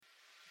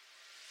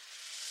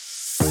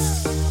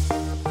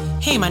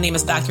Hey, my name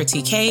is Dr.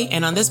 TK,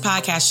 and on this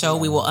podcast show,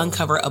 we will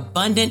uncover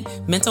abundant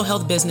mental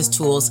health business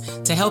tools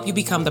to help you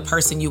become the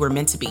person you were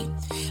meant to be.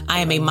 I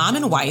am a mom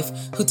and wife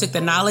who took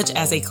the knowledge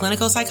as a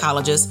clinical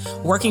psychologist,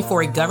 working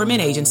for a government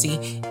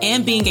agency,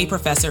 and being a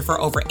professor for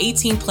over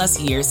 18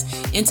 plus years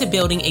into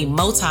building a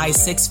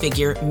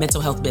multi-six-figure mental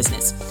health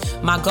business.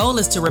 My goal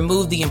is to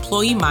remove the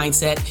employee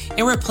mindset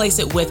and replace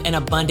it with an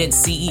abundant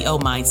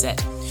CEO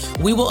mindset.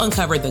 We will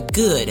uncover the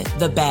good,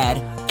 the bad,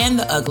 and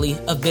the ugly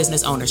of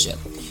business ownership.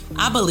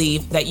 I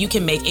believe that you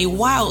can make a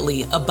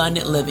wildly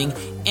abundant living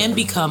and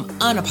become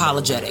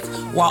unapologetic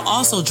while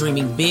also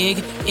dreaming big,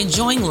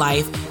 enjoying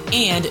life,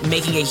 and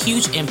making a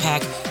huge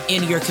impact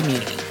in your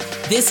community.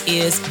 This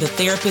is the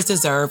Therapists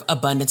Deserve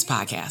Abundance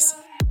podcast.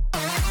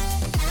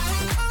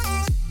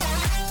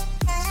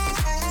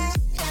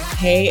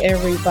 Hey,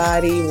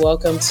 everybody.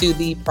 Welcome to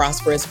the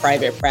Prosperous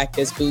Private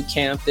Practice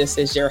Bootcamp. This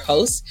is your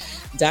host,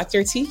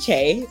 Dr.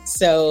 TK.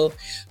 So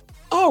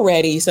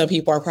already some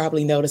people are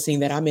probably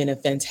noticing that I'm in a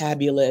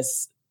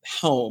fantabulous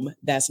home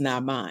that's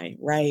not mine,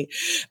 right?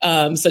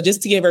 So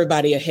just to give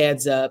everybody a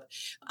heads up,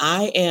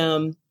 I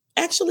am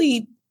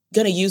actually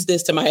going to use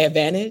this to my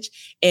advantage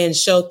and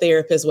show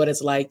therapists what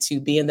it's like to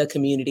be in the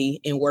community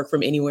and work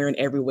from anywhere and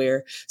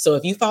everywhere. So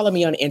if you follow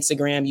me on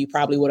Instagram, you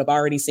probably would have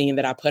already seen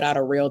that I put out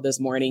a reel this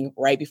morning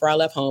right before I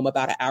left home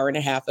about an hour and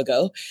a half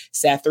ago,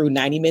 sat through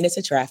 90 minutes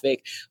of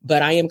traffic,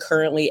 but I am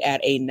currently at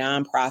a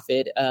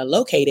nonprofit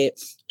located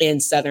in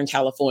Southern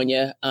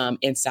California,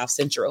 in South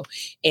Central.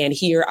 And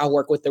here I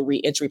work with the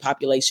reentry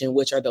population,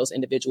 which are those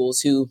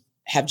individuals who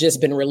have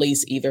just been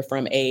released either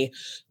from a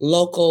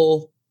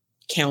local,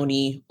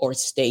 county, or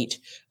state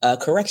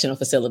correctional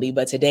facility.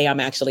 But today I'm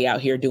actually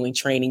out here doing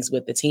trainings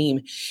with the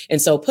team.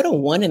 And so put a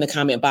 1 in the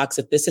comment box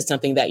if this is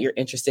something that you're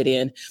interested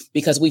in,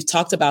 because we've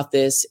talked about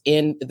this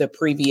in the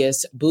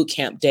previous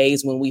bootcamp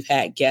days when we've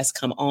had guests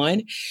come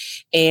on.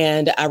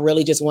 And I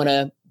really just want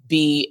to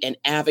be an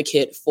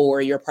advocate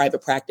for your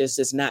private practice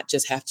does not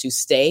just have to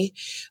stay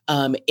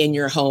in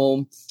your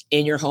home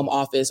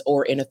office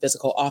or in a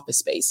physical office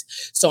space.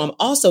 So I'm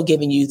also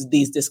giving you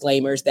these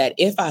disclaimers that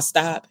if I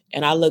stop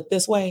and I look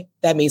this way,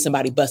 that means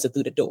somebody busted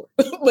through the door.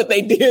 But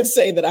they did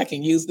say that I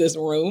can use this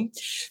room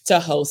to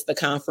host the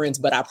conference,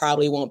 but I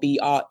probably won't be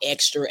all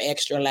extra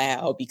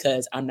loud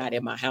because I'm not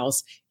in my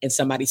house and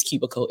somebody's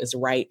cubicle is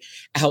right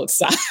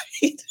outside.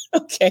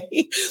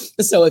 Okay.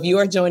 So if you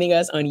are joining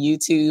us on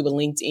YouTube,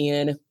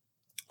 LinkedIn,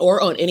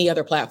 or on any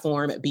other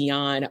platform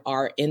beyond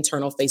our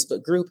internal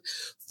Facebook group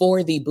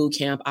for the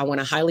bootcamp, I want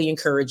to highly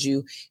encourage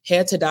you,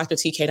 head to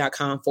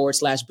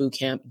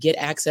drtk.com/bootcamp, get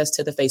access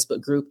to the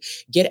Facebook group,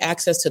 get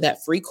access to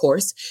that free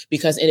course,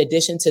 because in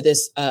addition to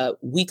this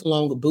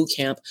week-long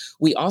bootcamp,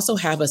 we also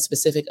have a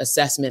specific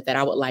assessment that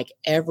I would like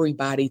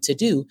everybody to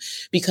do,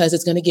 because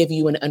it's going to give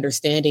you an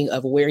understanding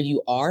of where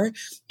you are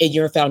in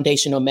your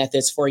foundational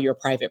methods for your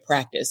private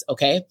practice.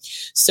 Okay.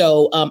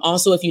 So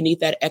also, if you need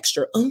that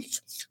extra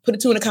oomph, put a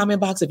 2 in the comment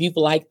box. If you've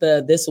liked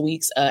this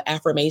week's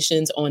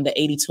affirmations on the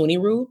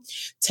 80-20 rule,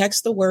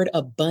 text the word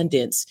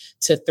abundance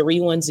to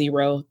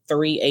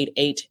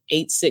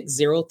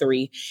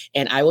 310-388-8603.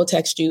 And I will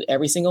text you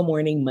every single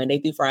morning, Monday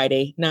through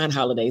Friday,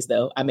 non-holidays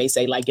though. I may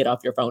say like, get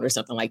off your phone or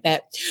something like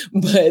that.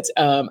 But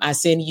I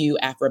send you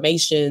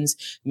affirmations,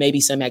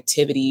 maybe some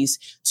activities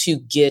to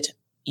get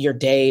your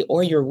day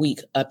or your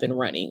week up and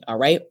running. All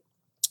right.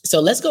 So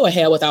let's go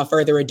ahead without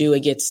further ado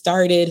and get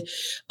started.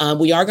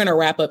 We are going to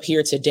wrap up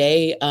here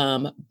today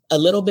a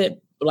little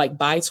bit like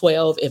by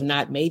 12, if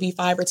not maybe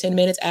 5 or 10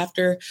 minutes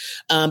after.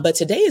 But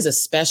today is a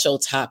special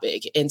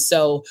topic. And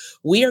so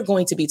we are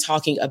going to be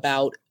talking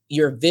about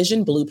your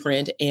vision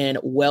blueprint and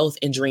wealth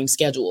and dream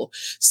schedule.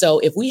 So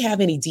if we have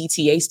any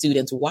DTA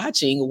students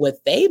watching,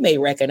 what they may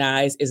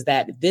recognize is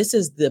that this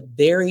is the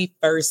very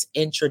first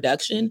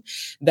introduction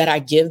that I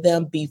give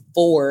them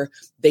before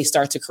they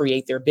start to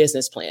create their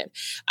business plan.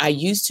 I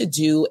used to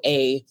do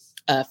a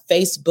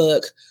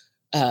Facebook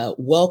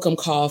welcome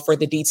call for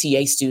the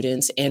DTA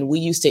students. And we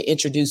used to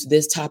introduce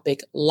this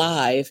topic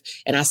live.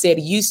 And I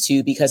said used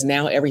to because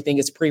now everything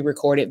is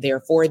pre-recorded there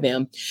for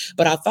them.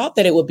 But I thought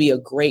that it would be a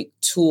great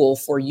tool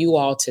for you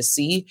all to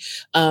see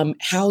how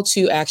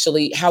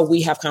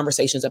we have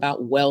conversations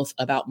about wealth,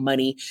 about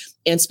money,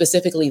 and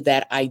specifically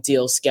that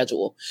ideal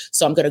schedule.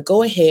 So I'm going to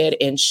go ahead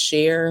and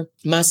share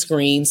my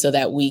screen so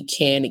that we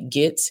can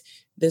get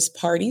this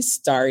party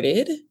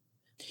started.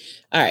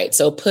 All right.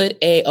 So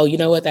you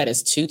know what? That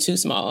is too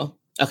small.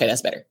 Okay,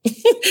 that's better.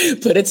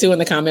 Put a 2 in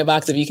the comment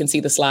box if you can see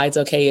the slides.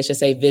 Okay, it should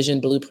say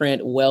vision,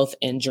 blueprint, wealth,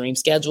 and dream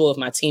schedule. If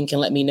my team can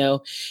let me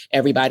know,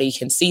 everybody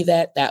can see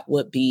that. That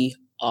would be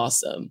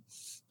awesome.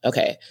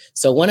 Okay,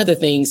 so one of the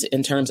things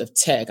in terms of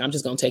tech, I'm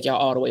just going to take y'all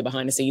all the way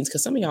behind the scenes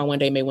because some of y'all one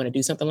day may want to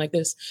do something like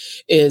this,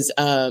 is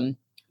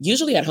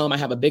usually at home I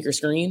have a bigger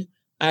screen.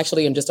 I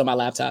actually am just on my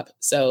laptop.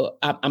 So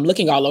I'm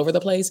looking all over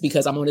the place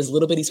because I'm on this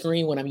little bitty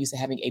screen when I'm used to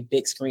having a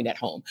big screen at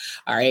home.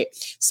 All right.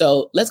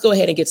 So let's go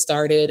ahead and get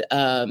started.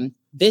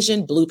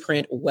 Vision,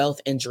 blueprint, wealth,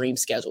 and dream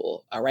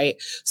schedule. All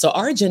right. So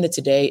our agenda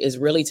today is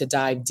really to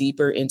dive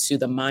deeper into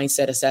the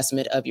mindset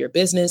assessment of your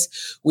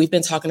business. We've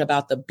been talking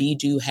about the be,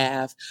 do,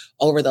 have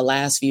over the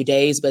last few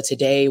days, but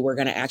today we're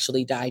going to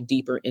actually dive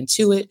deeper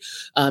into it.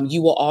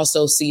 You will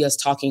also see us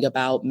talking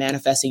about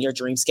manifesting your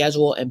dream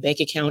schedule and bank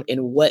account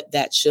and what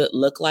that should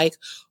look like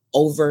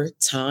over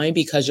time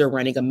because you're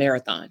running a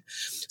marathon.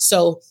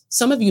 So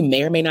some of you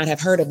may or may not have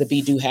heard of the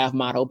be, do, have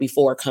model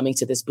before coming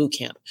to this boot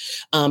camp.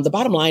 The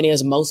bottom line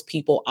is most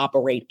people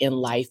operate in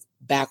life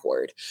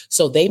backward.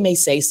 So they may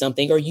say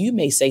something, or you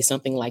may say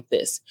something like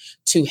this: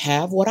 to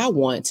have what I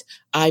want,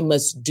 I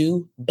must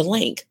do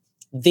blank,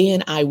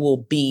 then I will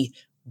be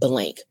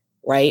blank.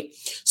 Right?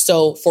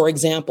 So, for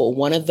example,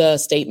 one of the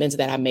statements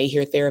that I may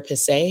hear therapists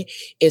say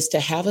is to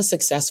have a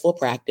successful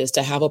practice,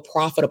 to have a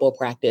profitable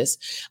practice,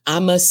 I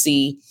must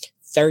see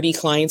 30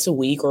 clients a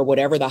week or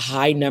whatever the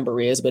high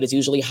number is, but it's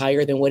usually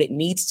higher than what it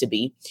needs to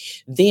be.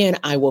 Then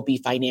I will be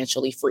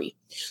financially free.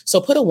 So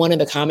put a 1 in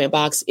the comment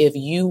box if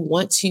you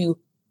want to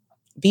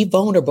be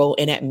vulnerable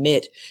and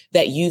admit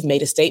that you've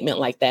made a statement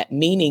like that,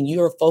 meaning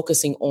you're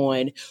focusing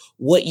on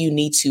what you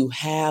need to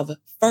have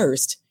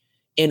first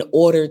in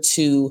order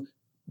to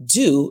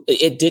do.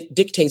 It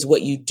dictates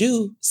what you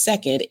do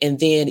second, and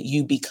then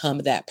you become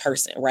that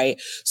person,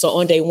 right? So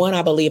on day 1,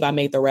 I believe I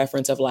made the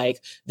reference of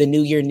like the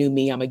new year, new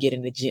me, I'm gonna get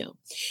in the gym.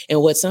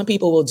 And what some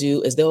people will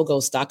do is they'll go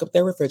stock up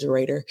their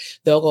refrigerator.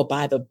 They'll go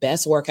buy the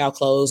best workout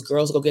clothes.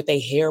 Girls go get their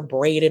hair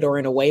braided or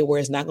in a way where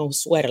it's not gonna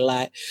sweat a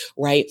lot,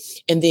 right?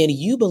 And then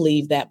you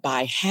believe that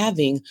by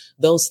having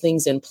those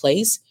things in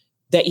place,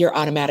 that you're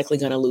automatically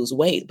going to lose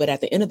weight. But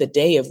at the end of the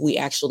day, if we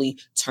actually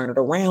turn it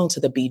around to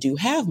the be, do,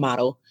 have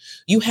model,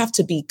 you have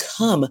to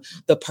become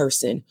the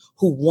person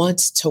who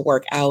wants to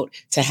work out,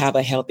 to have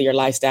a healthier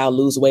lifestyle,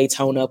 lose weight,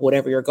 tone up,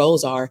 whatever your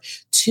goals are,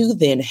 to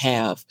then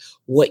have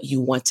what you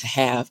want to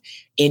have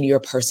in your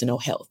personal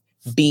health.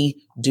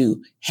 Be,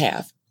 do,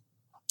 have.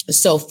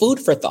 So food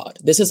for thought.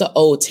 This is an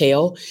old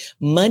tale.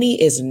 Money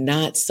is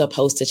not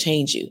supposed to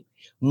change you.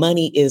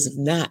 Money is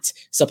not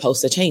supposed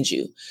to change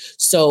you.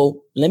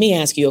 So let me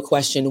ask you a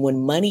question.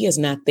 When money is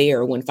not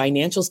there, when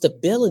financial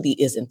stability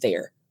isn't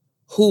there,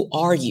 who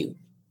are you?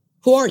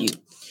 Who are you?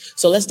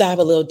 So let's dive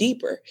a little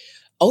deeper.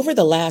 Over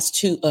the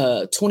last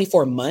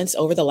 24 months,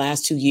 over the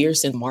last 2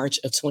 years since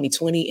March of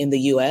 2020 in the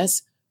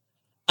US,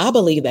 I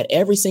believe that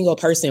every single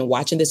person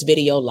watching this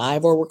video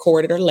live or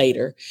recorded or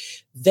later,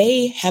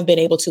 they have been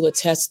able to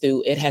attest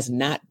to it has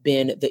not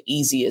been the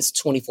easiest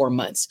 24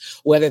 months,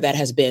 whether that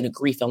has been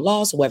grief and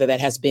loss, whether that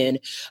has been,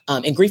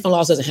 and grief and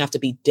loss doesn't have to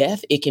be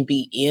death. It can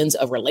be ends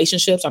of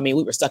relationships. I mean,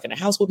 we were stuck in a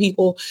house with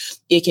people.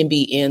 It can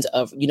be ends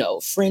of,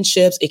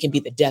 friendships. It can be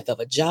the death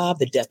of a job,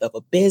 the death of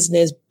a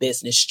business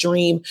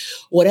stream,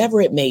 whatever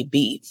it may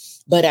be.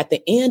 But at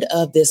the end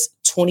of this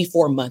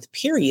 24-month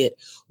period,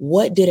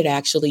 what did it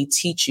actually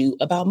teach you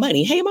about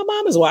money? Hey, my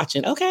mom is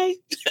watching. Okay.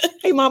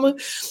 Hey, mama,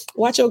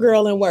 watch your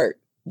girl and work.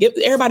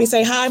 Everybody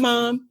say hi,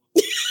 mom.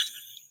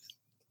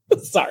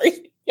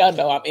 Sorry. Y'all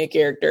know I'm in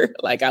character.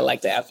 Like I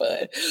like to have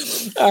fun.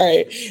 All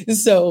right.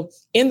 So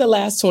in the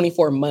last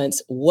 24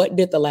 months, what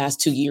did the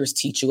last 2 years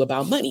teach you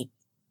about money?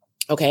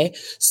 Okay,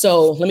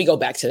 so let me go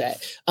back to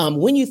that.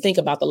 When you think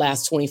about the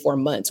last 24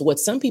 months, what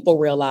some people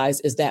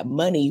realize is that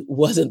money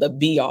wasn't the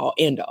be all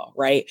end all,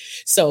 right?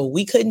 So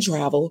we couldn't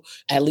travel,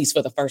 at least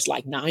for the first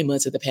 9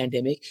 months of the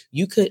pandemic.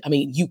 You could,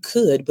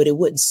 but it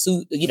wouldn't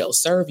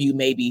serve you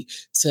maybe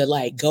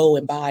to go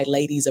and buy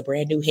ladies a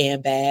brand new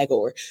handbag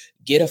or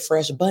get a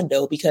fresh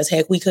bundle because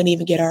heck, we couldn't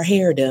even get our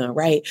hair done,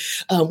 right?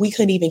 We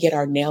couldn't even get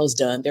our nails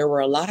done. There were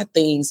a lot of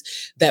things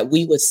that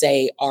we would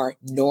say are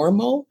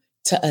normal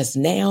to us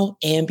now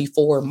and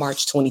before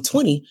March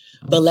 2020.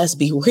 But let's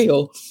be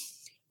real.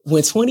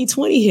 When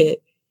 2020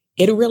 hit,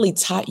 it really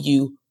taught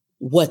you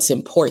what's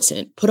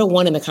important. Put a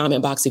 1 in the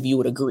comment box if you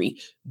would agree.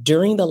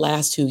 During the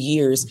last 2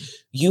 years,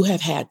 you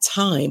have had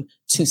time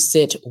to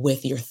sit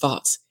with your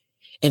thoughts.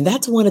 And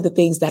that's one of the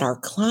things that our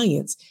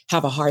clients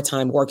have a hard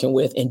time working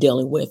with and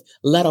dealing with,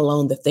 let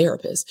alone the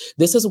therapist.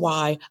 This is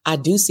why I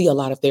do see a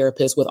lot of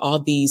therapists with all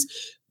these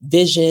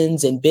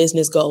visions and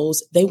business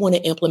goals. They want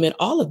to implement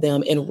all of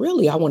them. And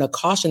really, I want to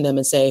caution them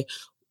and say,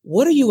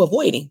 what are you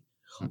avoiding?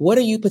 What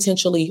are you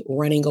potentially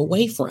running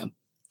away from?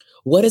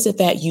 What is it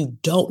that you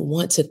don't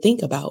want to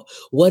think about?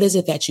 What is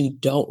it that you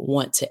don't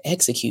want to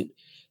execute?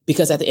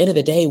 Because at the end of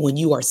the day, when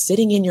you are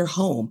sitting in your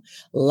home,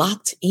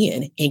 locked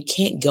in and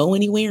can't go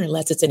anywhere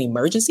unless it's an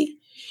emergency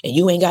and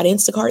you ain't got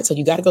Instacart, so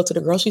you got to go to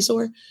the grocery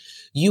store,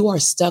 you are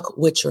stuck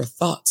with your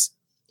thoughts.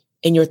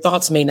 And your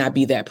thoughts may not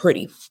be that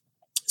pretty.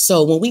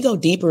 So when we go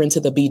deeper into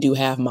the be, do,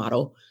 have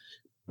model,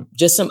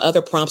 just some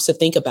other prompts to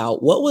think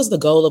about. What was the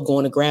goal of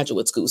going to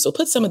graduate school? So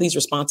put some of these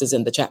responses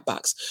in the chat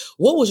box.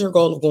 What was your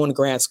goal of going to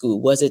grad school?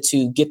 Was it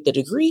to get the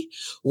degree?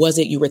 Was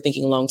it you were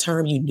thinking long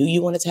term? You knew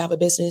you wanted to have a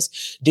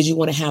business? Did you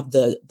want to have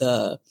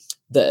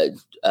the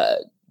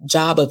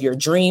job of your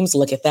dreams.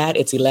 Look at that.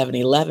 It's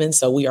 11:11.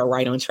 So we are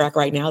right on track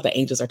right now. The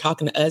angels are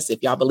talking to us.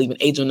 If y'all believe in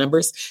angel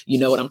numbers, you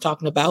know what I'm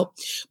talking about.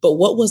 But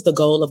what was the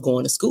goal of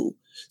going to school?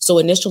 So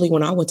initially,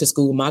 when I went to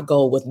school, my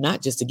goal was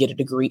not just to get a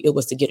degree. It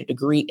was to get a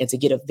degree and to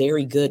get a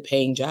very good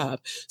paying job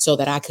so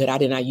that I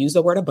did not use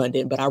the word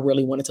abundant, but I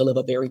really wanted to live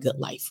a very good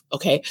life.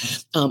 Okay.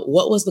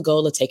 What was the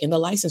goal of taking the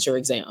licensure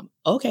exam?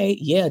 Okay.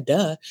 Yeah,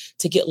 duh,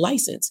 to get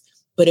licensed.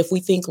 But if we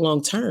think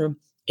long term,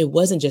 it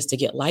wasn't just to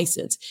get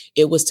licensed.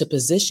 It was to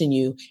position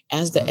you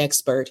as the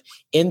expert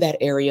in that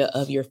area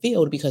of your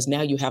field, because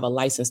now you have a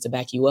license to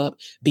back you up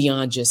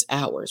beyond just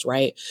hours,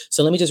 right?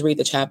 So let me just read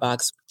the chat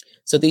box.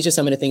 So these are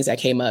some of the things that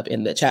came up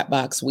in the chat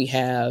box. We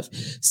have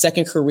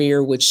second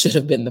career, which should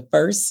have been the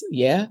first.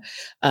 Yeah.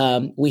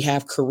 We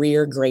have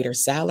career, greater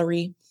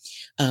salary.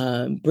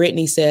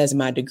 Brittany says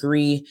my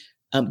degree,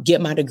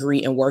 get my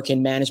degree and work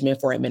in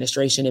management for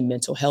administration and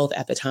mental health.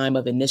 At the time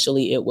of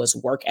initially, it was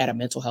work at a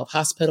mental health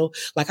hospital.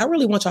 Like, I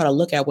really want y'all to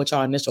look at what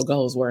y'all initial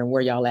goals were and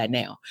where y'all at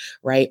now,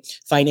 right?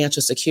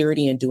 Financial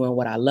security and doing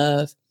what I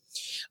love.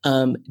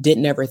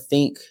 Didn't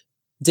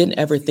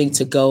ever think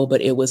to go, but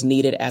it was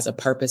needed as a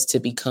purpose to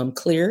become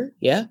clear.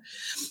 Yeah.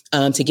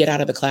 To get out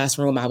of the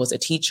classroom, I was a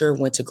teacher,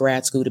 went to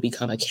grad school to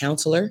become a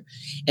counselor,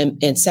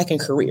 and second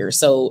career.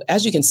 So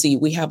as you can see,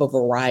 we have a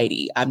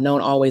variety. I've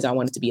known always I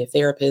wanted to be a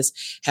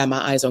therapist, had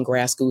my eyes on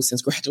grad school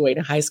since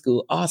graduating high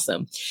school.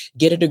 Awesome.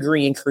 Get a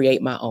degree and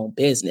create my own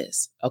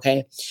business.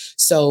 Okay.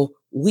 So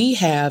we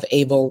have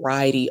a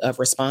variety of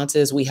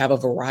responses. We have a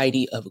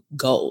variety of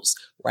goals,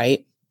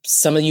 right?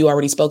 Some of you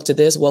already spoke to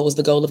this. What was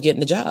the goal of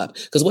getting the job?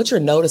 Because what you're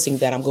noticing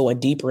that I'm going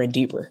deeper and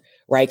deeper,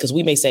 right? Because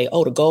we may say,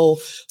 oh, the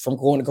goal from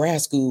going to grad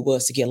school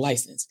was to get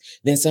licensed.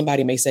 Then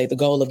somebody may say the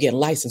goal of getting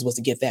licensed was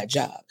to get that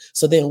job.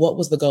 So then what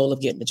was the goal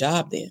of getting the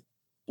job then?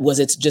 Was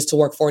it just to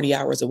work 40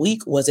 hours a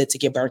week? Was it to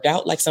get burnt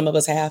out like some of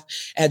us have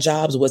at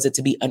jobs? Was it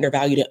to be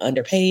undervalued and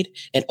underpaid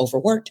and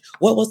overworked?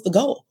 What was the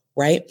goal?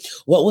 Right?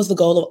 What was the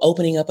goal of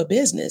opening up a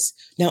business?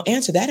 Now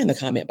answer that in the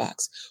comment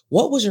box.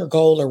 What was your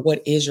goal, or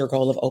what is your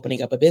goal of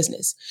opening up a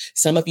business?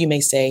 Some of you may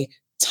say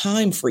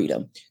time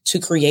freedom, to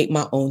create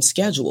my own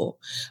schedule.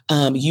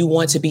 You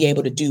want to be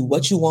able to do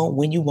what you want,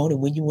 when you want,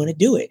 and when you want to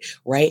do it,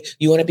 right?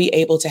 You want to be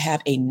able to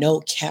have a no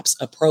caps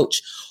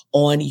approach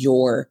on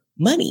your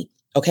money.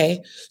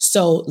 Okay.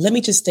 So let me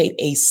just state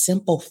a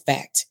simple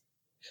fact.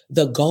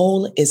 The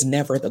goal is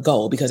never the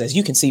goal, because as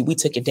you can see, we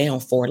took it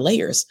down 4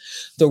 layers.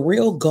 The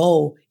real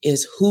goal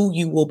is who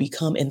you will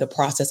become in the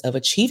process of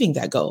achieving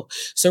that goal.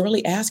 So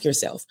really ask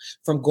yourself,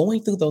 from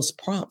going through those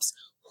prompts,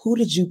 who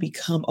did you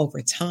become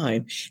over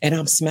time? And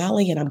I'm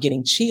smiling and I'm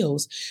getting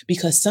chills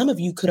because some of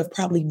you could have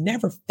probably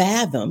never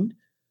fathomed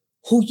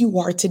who you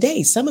are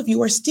today. Some of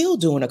you are still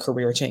doing a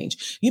career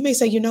change. You may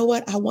say, you know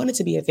what? I wanted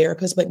to be a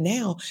therapist, but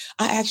now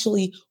I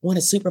actually want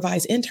to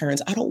supervise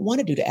interns. I don't want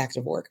to do the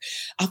active work.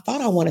 I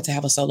thought I wanted to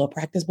have a solo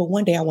practice, but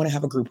one day I want to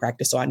have a group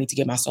practice. So I need to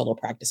get my solo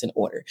practice in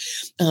order.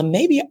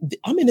 Maybe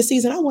I'm in the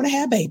season I want to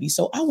have babies.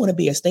 So I want to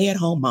be a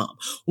stay-at-home mom.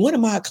 One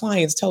of my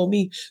clients told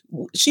me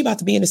she about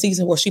to be in the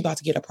season where she about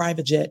to get a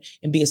private jet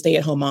and be a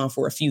stay-at-home mom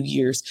for a few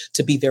years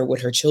to be there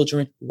with her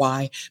children.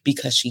 Why?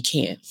 Because she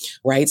can,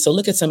 right? So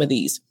look at some of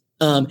these.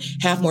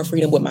 Have more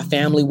freedom with my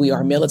family. We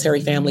are a military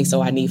family,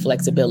 so I need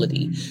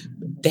flexibility.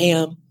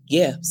 Damn.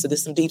 Yeah. So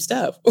there's some deep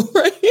stuff,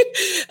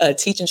 right?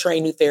 Teach and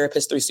train new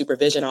therapists through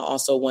supervision. I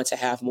also want to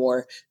have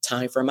more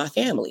time for my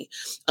family.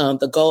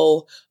 The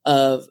goal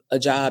of a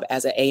job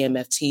as an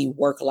AMFT,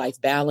 work-life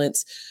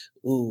balance.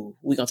 Ooh,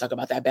 we're going to talk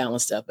about that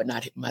balance stuff, but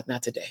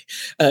not today.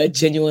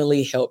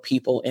 Genuinely help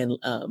people in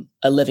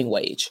a living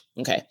wage.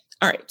 Okay.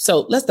 All right.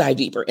 So let's dive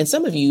deeper. And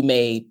some of you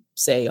may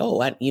say, oh,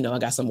 I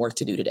got some work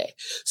to do today.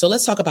 So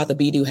let's talk about the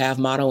be, do, have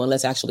model, and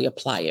let's actually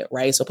apply it,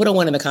 right? So put a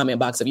 1 in the comment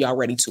box if y'all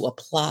ready to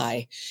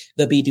apply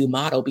the be, do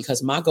model,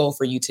 because my goal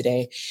for you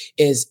today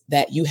is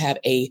that you have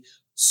a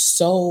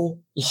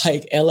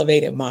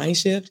elevated mind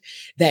shift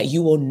that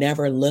you will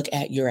never look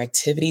at your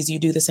activities you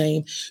do the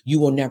same. You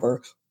will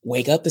never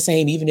wake up the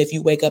same. Even if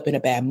you wake up in a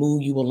bad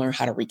mood, you will learn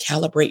how to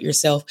recalibrate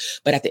yourself.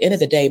 But at the end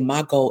of the day,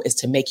 my goal is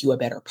to make you a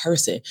better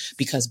person,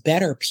 because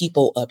better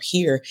people up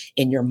here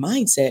in your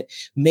mindset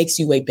makes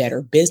you a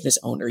better business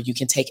owner. You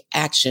can take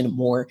action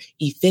more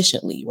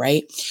efficiently,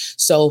 right?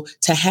 So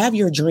to have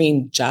your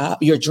dream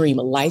job, your dream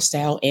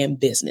lifestyle and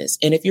business.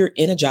 And if you're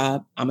in a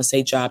job, I'm going to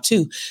say job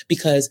too,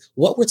 because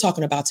what we're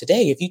talking about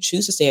today, if you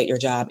choose to stay at your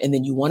job and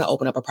then you want to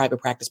open up a private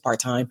practice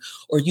part-time,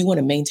 or you want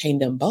to maintain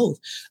them both,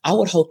 I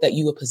would hope that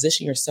you would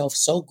position yourself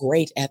so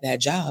great at that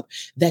job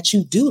that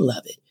you do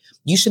love it.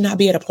 You should not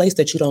be at a place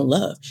that you don't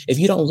love. If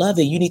you don't love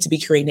it, you need to be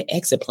creating an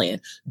exit plan.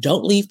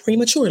 Don't leave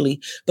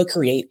prematurely, but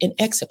create an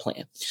exit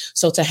plan.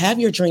 So to have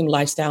your dream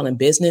lifestyle and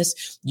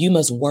business, you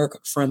must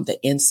work from the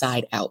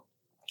inside out.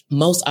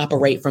 Most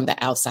operate from the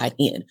outside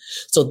in.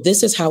 So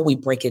this is how we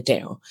break it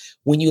down.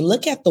 When you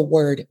look at the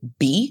word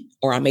be,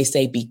 or I may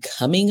say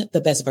becoming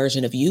the best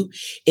version of you,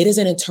 it is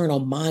an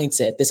internal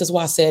mindset. This is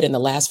why I said in the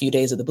last few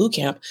days of the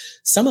bootcamp,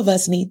 some of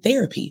us need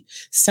therapy.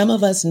 Some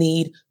of us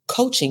need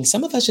coaching,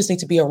 some of us just need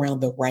to be around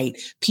the right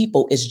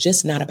people. It's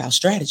just not about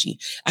strategy.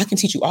 I can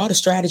teach you all the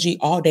strategy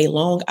all day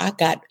long. I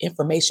got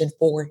information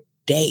for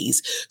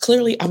days.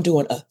 Clearly, I'm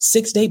doing a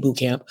 6-day boot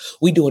camp.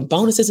 We're doing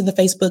bonuses in the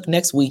Facebook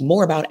next week,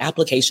 more about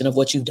application of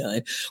what you've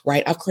done,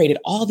 right? I've created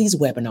all these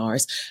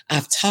webinars.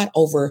 I've taught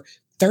over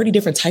 30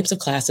 different types of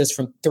classes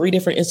from 3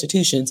 different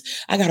institutions.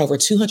 I got over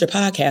 200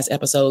 podcast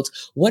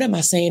episodes. What am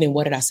I saying and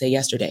what did I say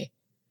yesterday?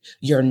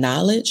 Your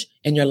knowledge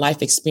and your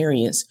life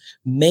experience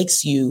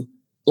makes you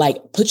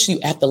puts you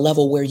at the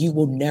level where you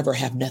will never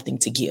have nothing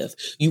to give.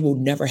 You will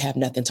never have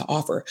nothing to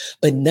offer.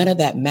 But none of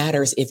that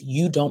matters if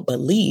you don't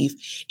believe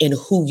in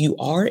who you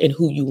are and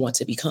who you want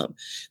to become.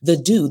 The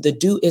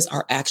do is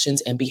our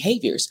actions and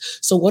behaviors.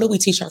 So what do we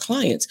teach our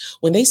clients?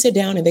 When they sit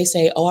down and they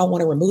say, oh, I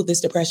want to remove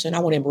this depression. I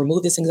want to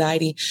remove this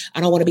anxiety.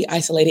 I don't want to be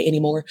isolated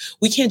anymore.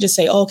 We can't just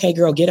say, oh, okay,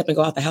 girl, get up and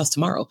go out the house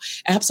tomorrow.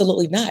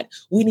 Absolutely not.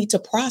 We need to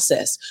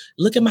process.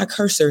 Look at my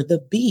cursor,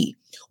 the B.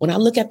 When I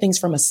look at things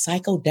from a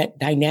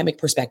psychodynamic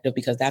perspective,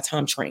 because that's how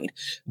I'm trained,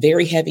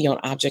 very heavy on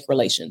object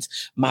relations.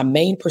 My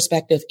main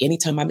perspective,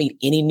 anytime I meet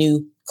any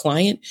new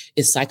client,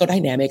 is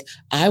psychodynamic.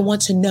 I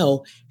want to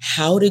know,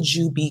 how did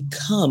you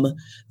become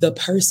the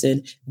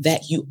person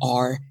that you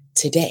are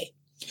today?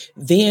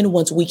 Then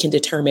once we can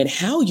determine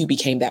how you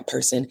became that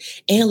person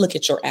and look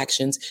at your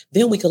actions,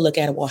 then we can look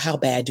at, well, how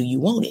bad do you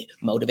want it?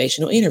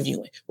 Motivational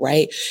interviewing,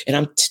 right?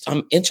 And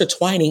I'm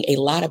intertwining a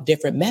lot of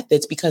different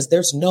methods because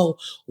there's no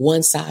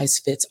one size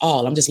fits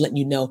all. I'm just letting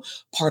you know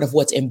part of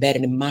what's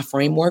embedded in my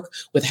framework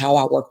with how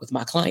I work with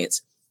my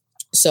clients.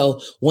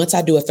 So once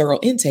I do a thorough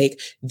intake,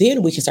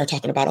 then we can start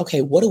talking about,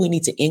 okay, what do we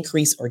need to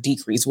increase or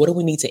decrease? What do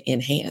we need to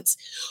enhance?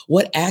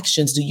 What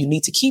actions do you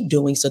need to keep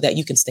doing so that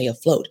you can stay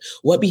afloat?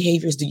 What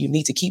behaviors do you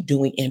need to keep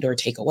doing and or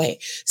take away?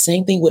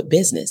 Same thing with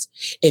business.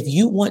 If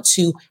you want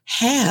to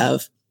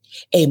have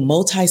a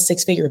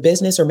multi-6-figure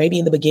business, or maybe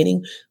in the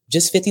beginning,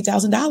 just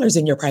 $50,000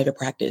 in your private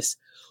practice,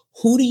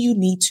 who do you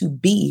need to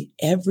be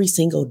every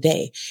single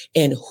day?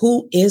 And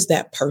who is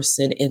that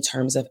person in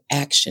terms of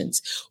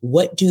actions?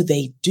 What do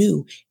they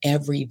do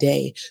every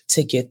day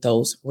to get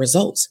those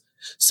results?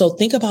 So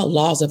think about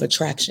laws of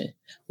attraction.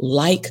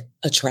 Like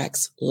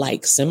attracts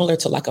like, similar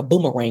to like a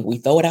boomerang. We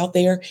throw it out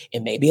there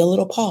and maybe a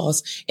little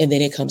pause, and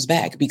then it comes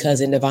back,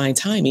 because in divine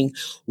timing,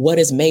 what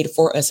is made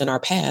for us in our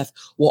path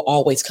will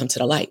always come to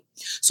the light.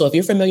 So if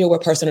you're familiar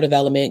with personal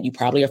development, you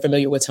probably are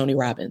familiar with Tony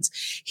Robbins.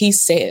 He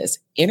says,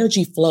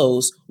 energy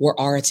flows where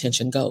our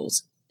attention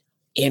goes.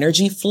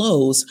 Energy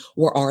flows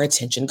where our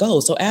attention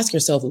goes. So ask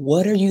yourself,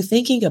 what are you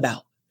thinking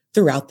about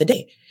throughout the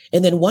day?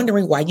 And then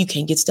wondering why you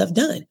can't get stuff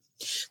done.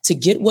 To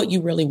get what you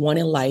really want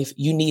in life,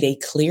 you need a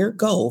clear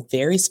goal,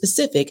 very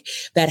specific,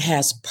 that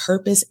has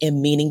purpose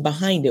and meaning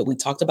behind it. We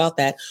talked about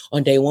that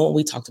on day 1.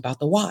 We talked about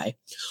the why.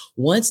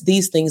 Once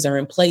these things are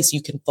in place,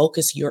 you can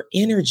focus your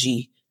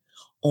energy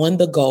on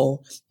the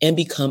goal and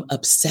become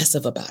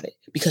obsessive about it,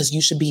 because you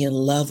should be in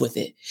love with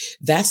it.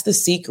 That's the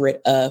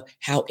secret of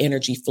how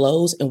energy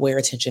flows and where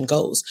attention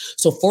goes.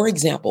 So for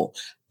example,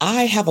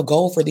 I have a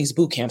goal for these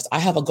boot camps. I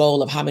have a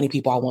goal of how many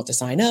people I want to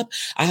sign up.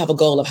 I have a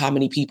goal of how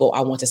many people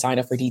I want to sign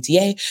up for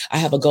DTA. I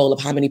have a goal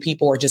of how many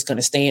people are just going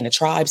to stay in the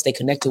tribe, stay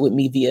connected with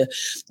me via,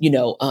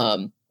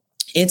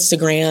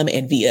 Instagram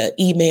and via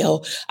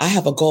email. I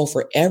have a goal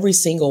for every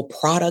single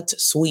product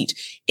suite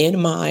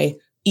in my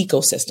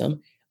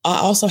ecosystem. I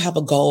also have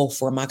a goal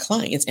for my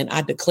clients, and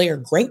I declare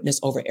greatness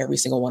over every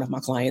single one of my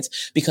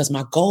clients because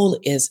my goal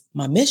is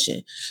my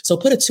mission. So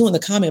put a 2 in the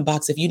comment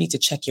box if you need to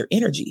check your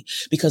energy,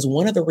 because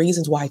one of the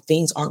reasons why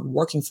things aren't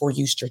working for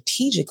you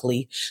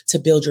strategically to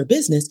build your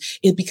business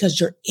is because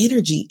your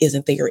energy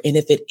isn't there. And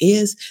if it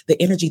is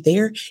the energy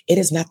there, it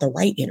is not the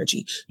right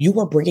energy. You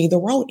are bringing the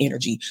wrong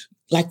energy.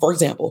 Like, for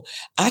example,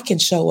 I can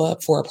show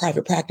up for a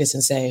private practice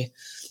and say,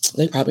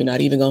 they're probably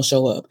not even going to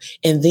show up.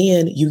 And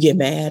then you get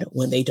mad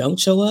when they don't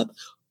show up.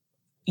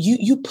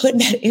 You put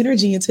that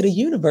energy into the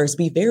universe.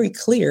 Be very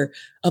clear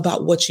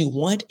about what you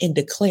want and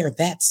declare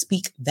that,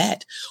 speak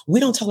that. We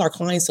don't tell our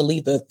clients to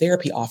leave the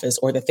therapy office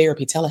or the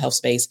therapy telehealth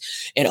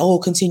space and,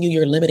 continue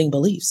your limiting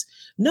beliefs.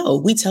 No,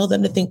 we tell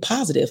them to think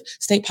positive,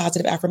 state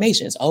positive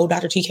affirmations. Oh,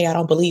 Dr. TK, I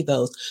don't believe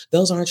those.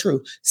 Those aren't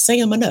true. Say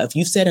them enough.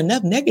 You've said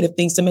enough negative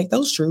things to make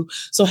those true.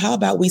 So how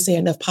about we say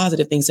enough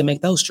positive things to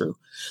make those true?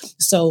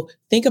 So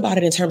think about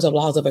it in terms of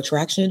laws of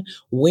attraction.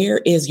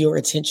 Where is your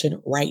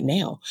attention right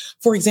now?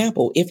 For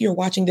example, if you're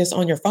watching this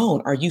on your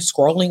phone, are you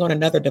scrolling on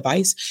another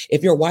device?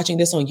 If you're watching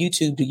this on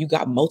YouTube, do you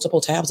got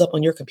multiple tabs up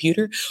on your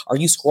computer? Are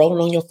you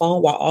scrolling on your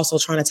phone while also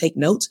trying to take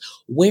notes?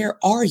 Where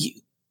are you?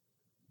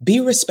 Be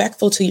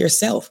respectful to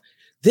yourself.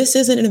 This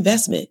is an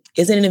investment.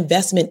 Is it an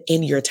investment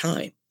in your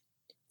time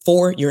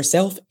for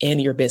yourself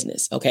and your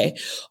business? Okay.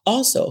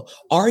 Also,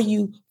 are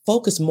you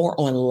focused more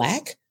on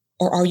lack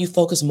or are you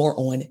focused more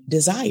on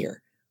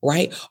desire?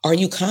 right? Are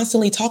you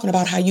constantly talking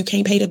about how you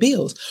can't pay the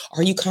bills?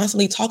 Are you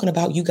constantly talking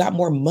about you got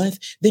more month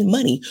than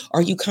money?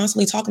 Are you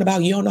constantly talking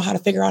about you don't know how to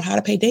figure out how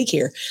to pay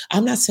daycare?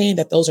 I'm not saying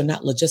that those are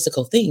not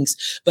logistical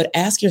things, but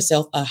ask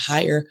yourself a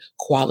higher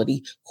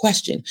quality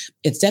question.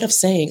 Instead of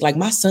saying, like,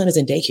 my son is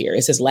in daycare.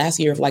 It's his last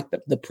year of like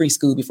the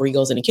preschool before he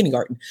goes into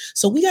kindergarten.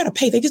 So we got to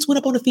pay. They just went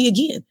up on the fee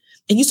again.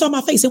 And you saw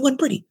my face. It wasn't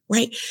pretty,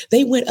 right?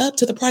 They went up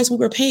to the price we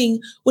were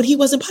paying when he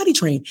wasn't potty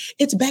trained.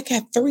 It's back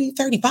at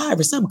 $335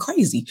 or something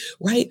crazy,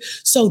 right?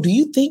 So do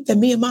you think that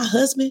me and my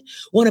husband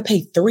want to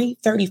pay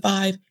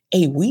 $335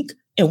 a week?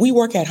 And we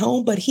work at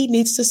home, but he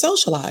needs to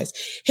socialize.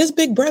 His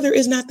big brother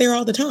is not there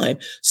all the time.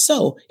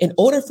 So in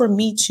order for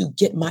me to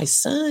get my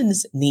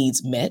son's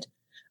needs met,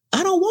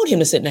 I don't want him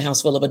to sit in a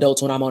house full of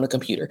adults when I'm on a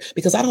computer,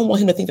 because I don't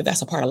want him to think that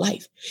that's a part of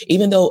life.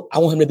 Even though I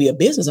want him to be a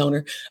business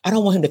owner, I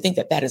don't want him to think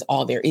that that is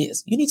all there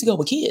is. You need to go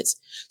with kids.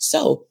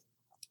 So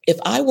if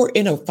I were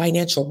in a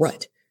financial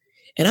rut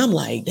and I'm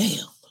like,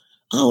 damn,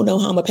 I don't know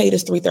how I'm going to pay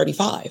this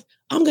 $335.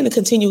 I'm going to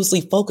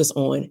continuously focus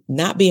on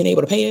not being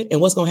able to pay it.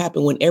 And what's going to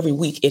happen when every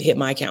week it hit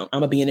my account?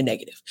 I'm going to be in the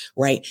negative,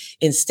 right?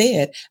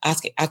 Instead, I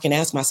can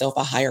ask myself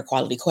a higher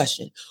quality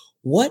question.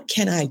 What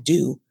can I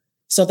do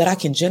so that I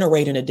can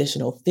generate an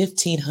additional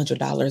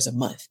 $1,500 a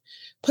month?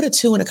 Put a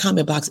 2 in the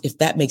comment box if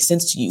that makes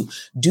sense to you.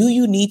 Do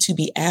you need to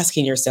be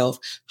asking yourself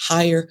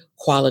higher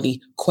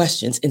quality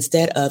questions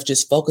instead of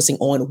just focusing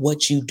on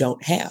what you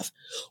don't have?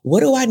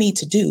 What do I need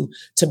to do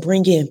to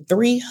bring in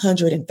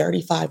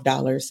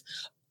 $335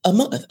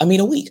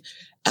 a week?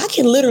 I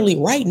can literally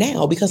right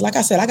now, because like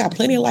I said, I got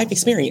plenty of life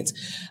experience.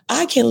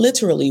 I can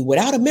literally,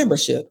 without a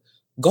membership,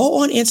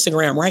 go on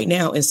Instagram right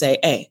now and say,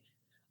 hey,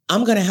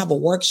 I'm going to have a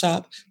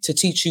workshop to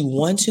teach you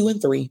 1, 2,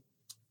 and 3.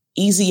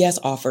 Easy as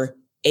offer,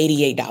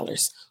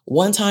 $88.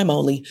 One time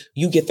only,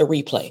 you get the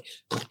replay.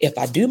 If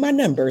I do my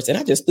numbers, and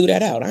I just threw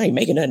that out, I ain't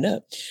making nothing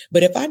up.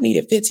 But if I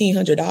needed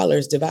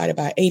 $1,500 divided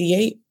by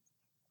 88,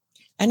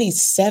 I need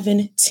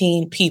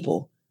 17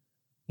 people.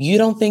 You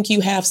don't think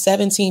you have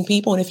 17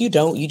 people? And if you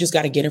don't, you just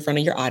got to get in front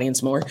of your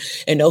audience more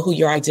and know who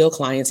your ideal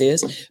clients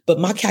is. But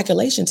my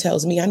calculation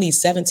tells me I need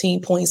 17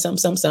 point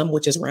some,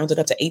 which is rounded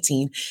up to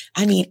 18.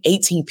 I need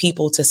 18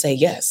 people to say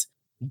yes.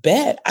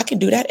 Bet I can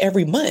do that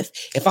every month.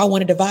 If I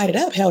want to divide it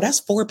up, hell, that's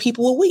 4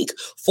 people a week,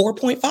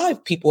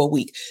 4.5 people a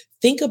week.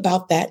 Think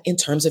about that in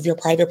terms of your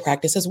private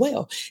practice as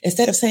well.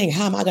 Instead of saying,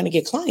 how am I going to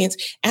get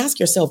clients? Ask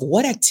yourself,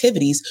 what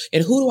activities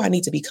and who do I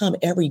need to become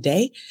every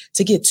day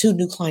to get 2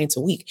 new clients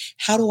a week?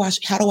 How do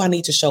I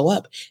need to show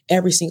up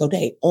every single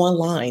day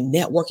online,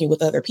 networking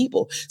with other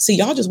people? See,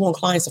 y'all just want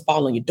clients to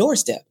fall on your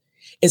doorstep.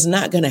 It's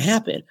not going to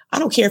happen. I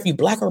don't care if you're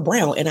black or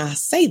brown. And I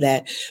say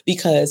that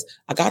because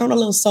I got on a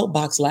little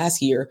soapbox last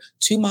year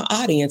to my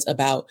audience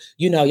about,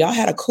 y'all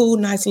had a cool,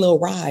 nice little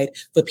ride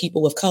for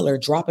people of color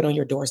dropping on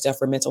your doorstep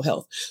for mental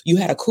health. You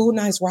had a cool,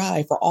 nice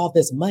ride for all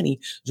this money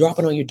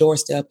dropping on your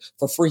doorstep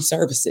for free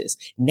services.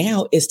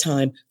 Now it's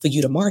time for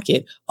you to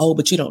market. Oh,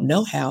 but you don't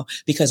know how,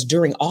 because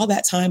during all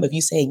that time of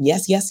you saying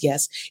yes, yes,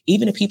 yes,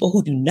 even to people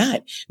who do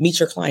not meet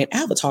your client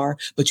avatar,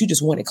 but you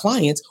just wanted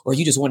clients, or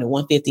you just wanted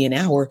 $150 an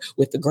hour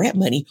with the grant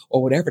money,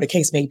 or whatever the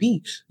case may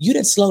be, you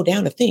didn't slow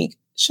down to think,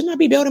 shouldn't I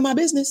be building my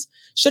business?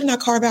 Shouldn't I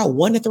carve out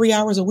 1 to 3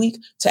 hours a week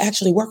to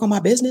actually work on my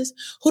business?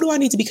 Who do I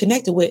need to be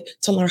connected with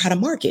to learn how to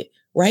market?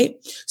 Right?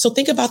 So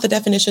think about the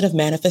definition of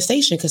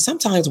manifestation, because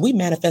sometimes we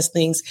manifest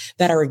things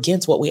that are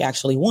against what we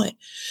actually want.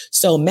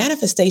 So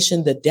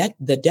manifestation,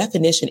 the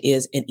definition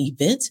is an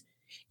event,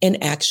 an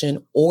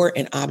action, or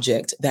an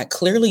object that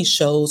clearly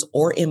shows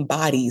or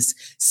embodies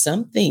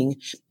something,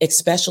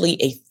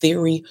 especially a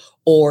theory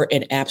or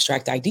an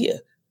abstract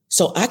idea.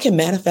 So I can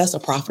manifest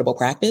a profitable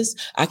practice.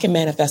 I can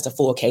manifest a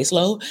full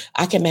caseload.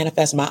 I can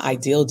manifest my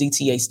ideal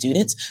DTA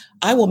students.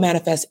 I will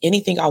manifest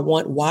anything I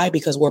want. Why?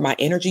 Because where my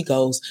energy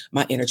goes,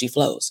 my energy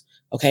flows.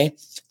 Okay.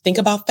 Think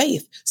about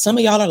faith. Some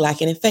of y'all are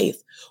lacking in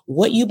faith.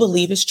 What you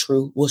believe is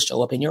true will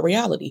show up in your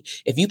reality.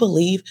 If you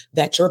believe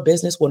that your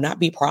business will not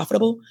be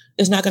profitable,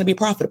 it's not going to be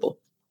profitable.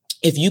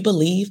 If you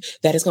believe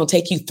that it's going to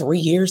take you 3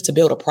 years to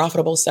build a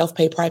profitable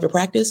self-pay private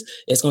practice,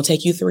 it's going to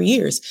take you 3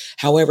 years.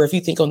 However, if you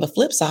think on the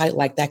flip side,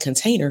 like that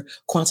container,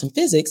 quantum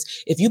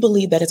physics, if you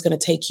believe that it's going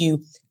to take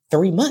you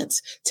 3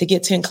 months to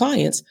get 10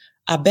 clients,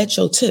 I bet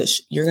your tush,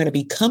 you're going to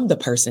become the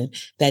person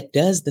that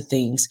does the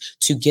things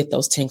to get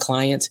those 10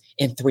 clients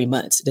in 3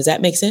 months. Does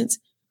that make sense?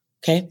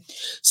 Okay.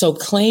 So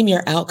claim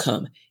your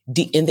outcome.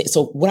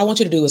 So what I want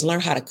you to do is learn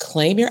how to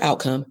claim your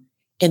outcome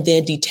and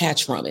then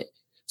detach from it.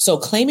 So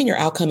claiming your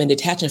outcome and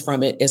detaching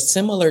from it is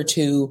similar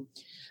to,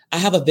 I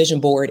have a vision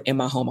board in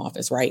my home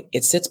office, right?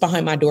 It sits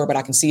behind my door, but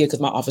I can see it because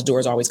my office door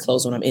is always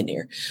closed when I'm in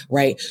there,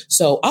 right?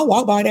 So I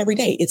walk by it every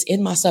day. It's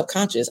in my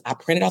subconscious. I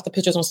printed out the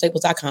pictures on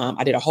staples.com.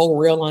 I did a whole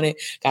reel on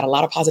it, got a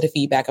lot of positive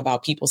feedback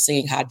about people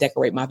seeing how I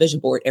decorate my vision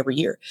board every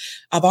year.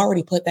 I've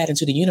already put that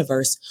into the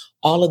universe.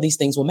 All of these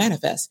things will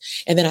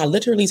manifest. And then I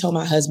literally told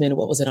my husband,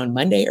 what was it, on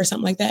Monday or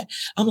something like that?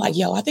 I'm like,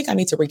 yo, I think I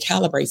need to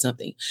recalibrate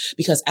something,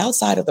 because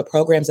outside of the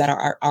programs that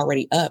are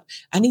already up,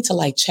 I need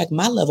to check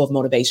my level of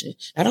motivation.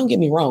 Now, don't get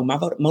me wrong. My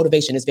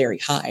motivation is very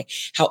high.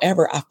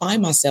 However, I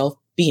find myself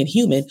being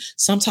human,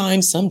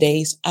 sometimes, some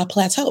days I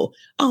plateau.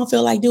 I don't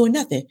feel like doing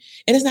nothing.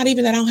 And it's not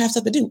even that I don't have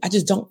stuff to do. I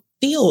just don't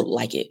feel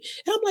like it.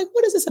 And I'm like,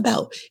 what is this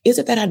about? Is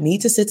it that I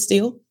need to sit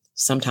still?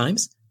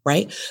 Sometimes,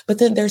 right? But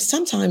then there's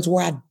sometimes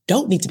where I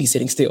don't need to be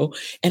sitting still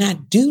and I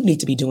do need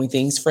to be doing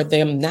things for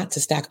them not to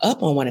stack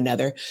up on one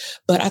another.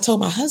 But I told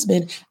my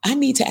husband, I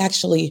need to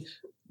actually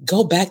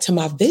go back to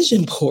my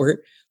vision board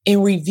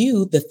and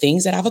review the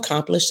things that I've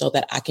accomplished so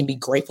that I can be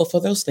grateful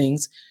for those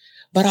things.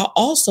 But I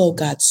also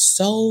got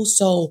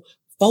so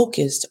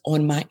focused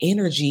on my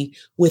energy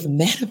with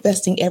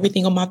manifesting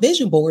everything on my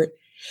vision board.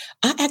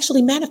 I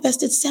actually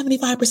manifested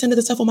 75% of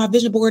the stuff on my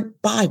vision board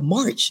by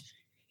March.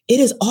 It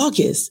is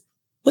August.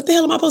 What the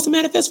hell am I supposed to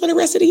manifest for the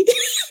rest of the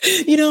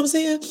year? You know what I'm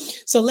saying?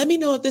 So let me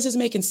know if this is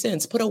making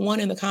sense. Put a 1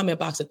 in the comment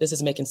box if this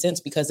is making sense,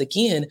 because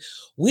again,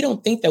 we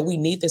don't think that we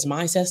need this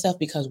mindset stuff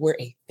because we're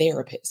a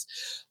therapist,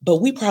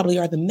 but we probably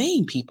are the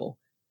main people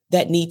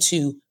that need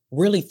to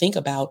really think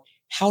about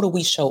how do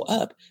we show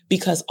up,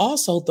 because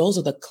also those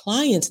are the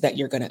clients that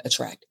you're going to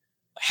attract.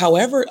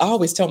 However, I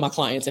always tell my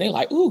clients and they're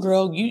like, ooh,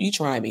 girl, you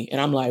try me. And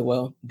I'm like,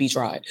 well, be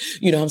tried.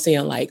 You know what I'm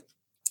saying? Like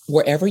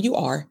wherever you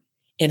are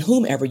and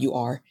whomever you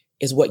are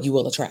is what you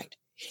will attract.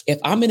 If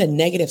I'm in a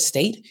negative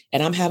state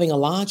and I'm having a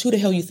launch, who the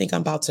hell you think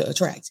I'm about to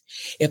attract?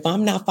 If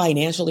I'm not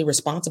financially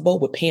responsible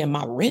with paying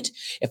my rent,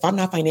 if I'm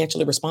not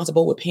financially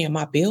responsible with paying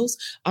my bills,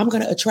 I'm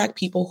going to attract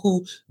people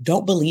who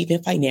don't believe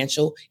in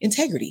financial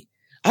integrity.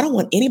 I don't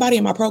want anybody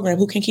in my program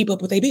who can keep up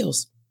with their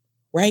bills,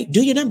 right?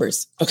 Do your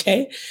numbers.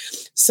 Okay.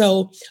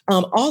 So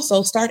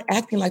also start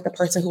acting like the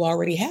person who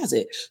already has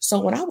it. So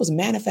when I was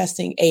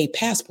manifesting a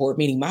passport,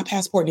 meaning my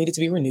passport needed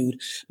to be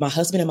renewed, my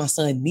husband and my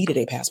son needed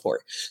a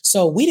passport.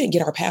 So we didn't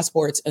get our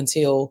passports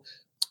until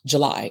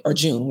July or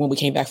June when we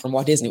came back from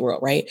Walt Disney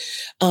World, right?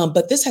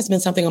 But this has been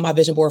something on my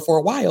vision board for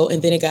a while.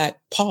 And then it got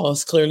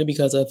paused clearly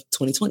because of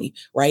 2020,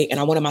 right? And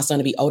I wanted my son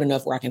to be old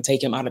enough where I can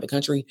take him out of the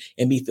country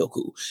and me feel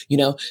cool, you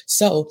know?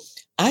 So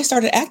I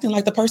started acting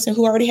like the person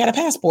who already had a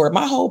passport.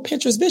 My whole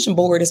Pinterest vision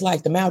board is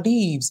like the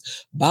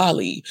Maldives,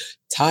 Bali,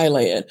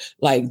 Thailand,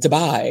 like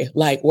Dubai,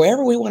 like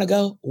wherever we want to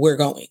go, we're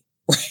going,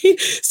 right?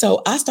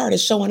 So I started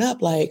showing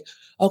up like,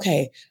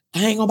 okay,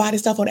 I ain't gonna buy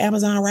this stuff on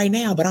Amazon right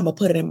now, but I'm gonna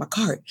put it in my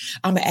cart.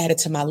 I'm gonna add it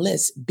to my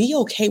list. Be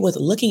okay with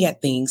looking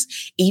at things,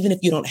 even if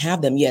you don't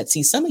have them yet.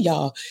 See, some of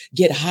y'all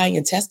get high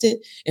and tested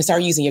and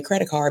start using your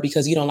credit card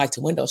because you don't like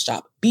to window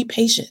shop. Be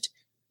patient.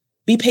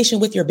 Be patient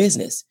with your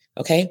business.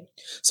 Okay.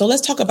 So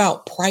let's talk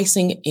about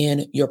pricing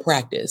in your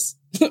practice.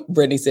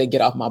 Brittany said,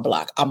 get off my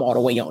block. I'm all the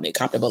way on it.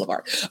 Compton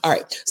Boulevard. All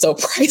right. So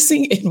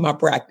pricing in my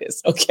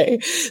practice. Okay.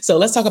 So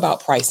let's talk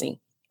about pricing.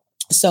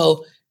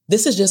 So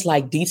this is just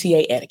like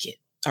DTA etiquette.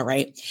 All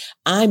right.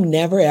 I'm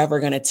never, ever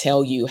going to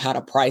tell you how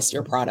to price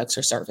your products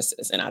or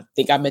services. And I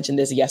think I mentioned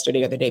this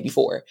yesterday or the day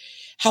before.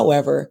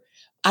 However,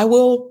 I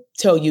will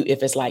tell you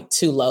if it's like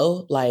too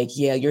low, like,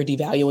 yeah, you're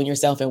devaluing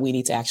yourself and we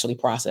need to actually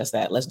process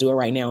that. Let's do it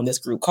right now in this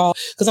group call,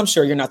 because I'm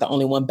sure you're not the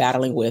only one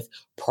battling with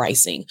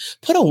pricing.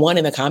 Put a 1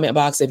 in the comment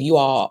box if you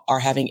all are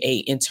having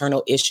a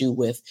internal issue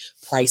with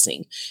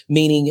pricing,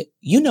 meaning,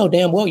 you know,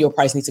 damn well your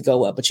price needs to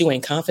go up, but you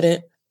ain't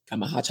confident. Got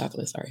my hot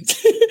chocolate, sorry.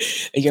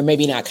 You're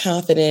maybe not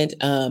confident.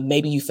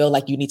 Maybe you feel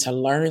like you need to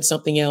learn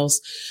something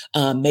else.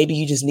 Maybe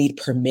you just need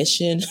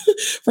permission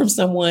from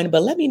someone.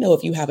 But let me know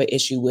if you have an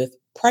issue with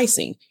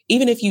pricing.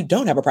 Even if you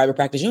don't have a private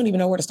practice, you don't even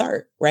know where to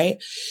start,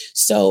 right?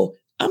 So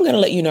I'm going to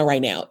let you know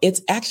right now,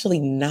 it's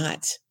actually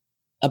not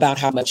about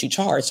how much you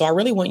charge. So I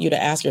really want you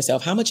to ask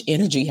yourself, how much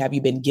energy have you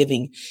been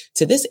giving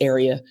to this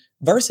area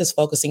versus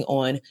focusing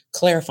on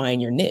clarifying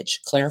your niche,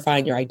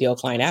 clarifying your ideal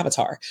client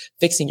avatar,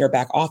 fixing your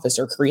back office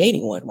or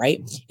creating one,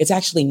 right? It's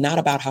actually not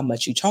about how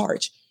much you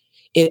charge.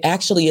 It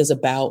actually is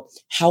about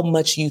how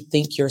much you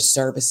think your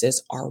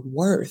services are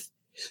worth.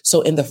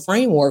 So in the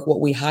framework, what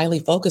we highly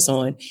focus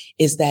on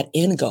is that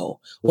end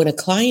goal. When a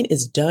client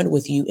is done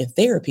with you in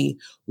therapy,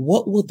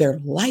 what will their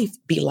life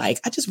be like?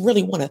 I just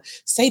really want to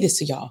say this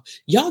to y'all.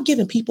 Y'all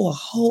giving people a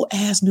whole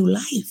ass new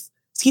life.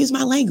 Excuse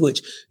my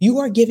language. You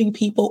are giving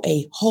people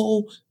a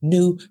whole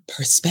new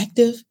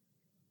perspective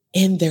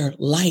in their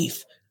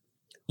life.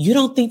 You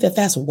don't think that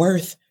that's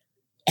worth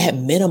at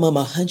minimum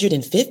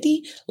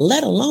 150,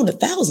 let alone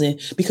 1,000,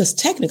 because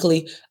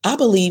technically I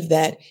believe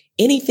that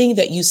anything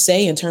that you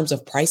say in terms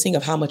of pricing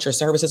of how much your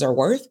services are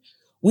worth,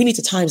 we need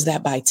to times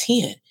that by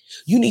 10.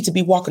 You need to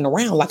be walking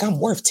around like I'm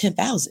worth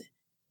 10,000.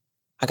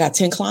 I got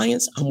 10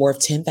 clients. I'm worth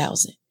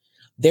 10,000.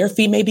 Their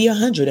fee may be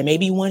 100 and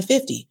maybe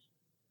 150,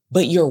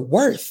 but you're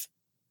worth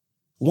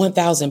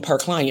 1,000 per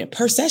client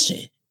per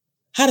session.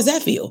 How does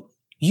that feel?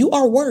 You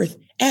are worth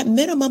at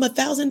minimum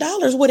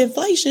 $1,000 with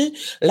inflation.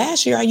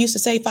 Last year, I used to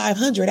say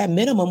 500 at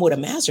minimum with a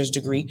master's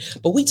degree,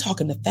 but we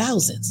talking the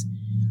thousands.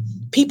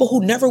 People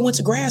who never went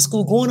to grad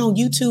school going on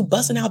YouTube,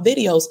 busting out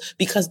videos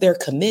because they're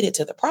committed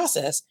to the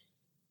process.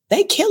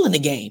 They killing the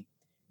game.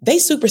 They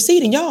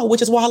superseding y'all,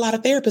 which is why a lot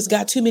of therapists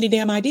got too many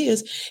damn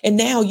ideas. And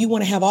now you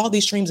want to have all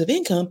these streams of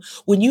income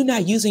when you're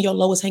not using your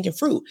lowest hanging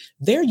fruit.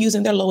 They're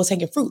using their lowest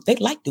hanging fruit. They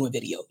like doing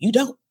video. You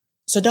don't.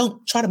 So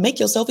don't try to make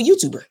yourself a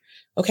YouTuber.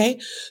 Okay.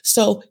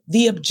 So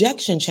the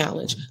objection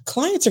challenge,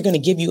 clients are going to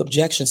give you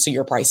objections to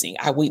your pricing.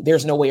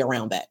 There's no way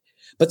around that,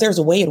 but there's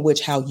a way in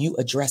which how you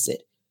address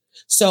it.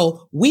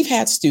 So we've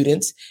had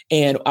students,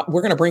 and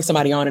we're going to bring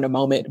somebody on in a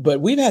moment, but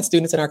we've had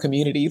students in our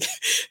community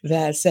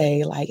that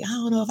say like, I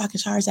don't know if I can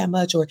charge that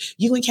much, or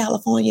you in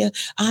California,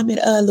 I'm in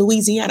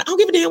Louisiana. I don't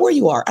give a damn where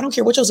you are. I don't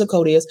care what your zip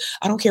code is.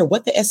 I don't care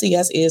what the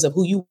SES is of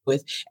who you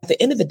with. At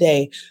the end of the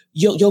day,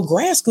 your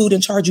grad school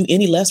didn't charge you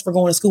any less for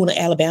going to school in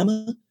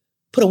Alabama.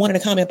 Put a 1 in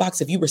the comment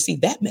box if you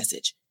received that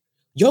message.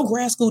 Your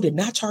grad school did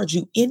not charge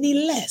you any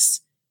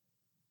less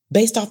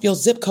based off your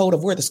zip code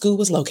of where the school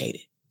was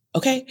located.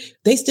 Okay.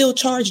 They still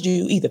charged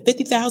you either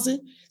 $50,000,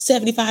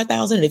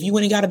 $75,000. And if you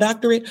went and got a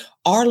doctorate,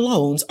 our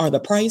loans are the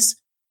price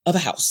of a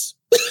house.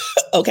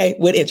 Okay.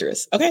 With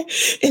interest. Okay.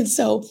 And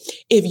so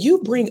if you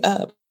bring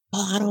up,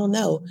 I don't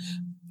know,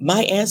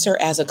 my answer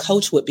as a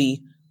coach would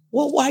be,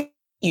 well, why do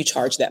you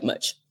charge that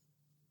much?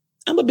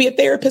 I'm going to be a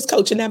therapist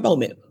coach in that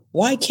moment.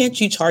 Why can't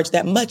you charge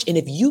that much? And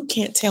if you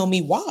can't tell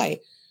me why,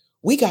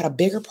 we got a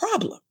bigger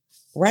problem,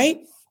 right?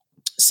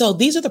 So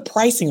these are the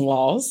pricing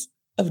laws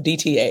of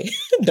DTA,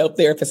 Dope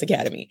Therapist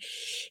Academy.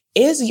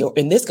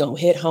 And this going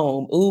to hit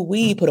home. Ooh,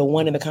 we put a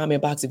 1 in the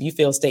comment box if you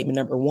feel statement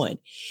number 1.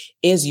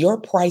 Is your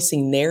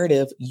pricing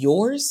narrative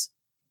yours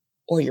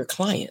or your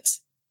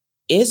clients?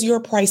 Is your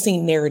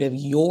pricing narrative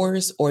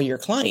yours or your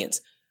clients?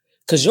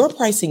 Because your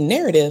pricing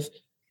narrative,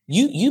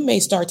 you may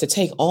start to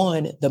take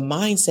on the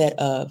mindset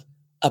of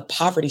a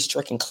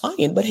poverty-stricken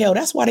client, but hell,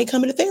 that's why they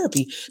come into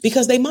therapy,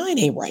 because their mind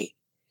ain't right.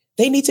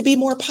 They need to be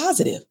more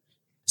positive.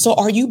 So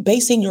are you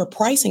basing your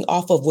pricing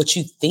off of what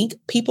you think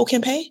people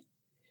can pay?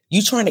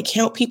 You trying to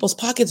count people's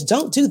pockets?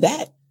 Don't do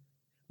that.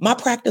 My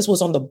practice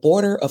was on the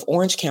border of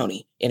Orange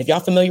County. And if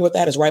y'all familiar with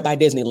that, it's right by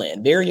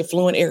Disneyland, very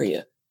affluent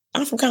area.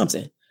 I'm from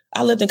Compton.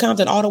 I lived in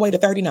Compton all the way to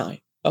 39.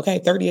 Okay.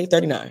 38,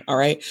 39. All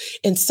right.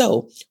 And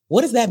so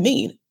what does that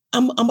mean?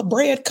 I'm a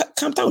bred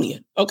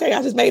Comptonian. Okay.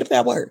 I just made up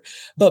that word.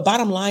 But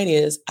bottom line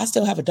is I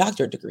still have a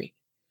doctorate degree.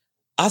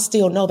 I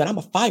still know that I'm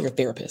a fire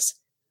therapist.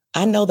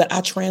 I know that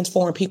I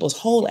transform people's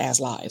whole ass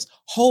lives,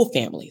 whole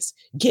families,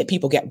 get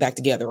people back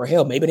together, or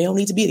hell, maybe they don't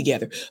need to be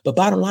together. But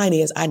bottom line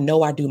is I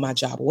know I do my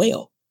job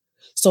well.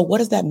 So what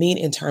does that mean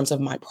in terms of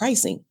my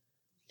pricing?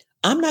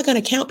 I'm not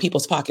going to count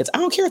people's pockets. I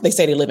don't care if they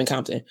say they live in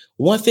Compton.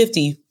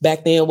 $150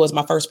 back then was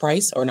my first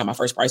price, or not my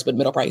first price, but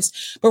middle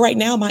price. But right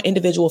now my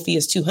individual fee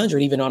is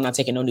 $200, even though I'm not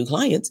taking no new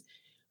clients.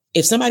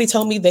 If somebody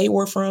told me they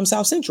were from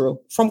South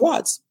Central, from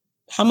Watts,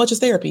 how much is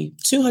therapy?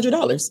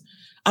 $200.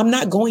 I'm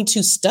not going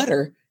to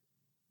stutter.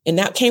 And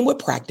that came with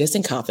practice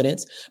and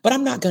confidence, but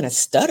I'm not going to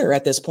stutter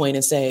at this point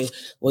and say,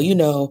 well, you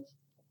know,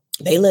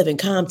 they live in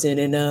Compton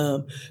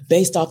and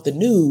based off the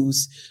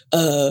news,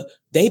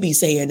 they be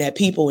saying that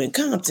people in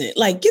Compton,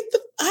 like, get the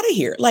out of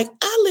here. Like,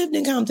 I lived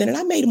in Compton and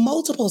I made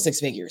multiple 6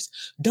 figures.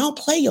 Don't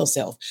play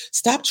yourself.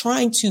 Stop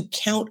trying to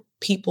count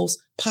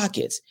people's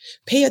pockets.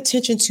 Pay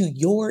attention to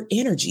your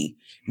energy,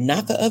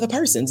 not the other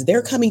person's.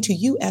 They're coming to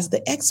you as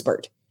the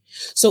expert.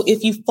 So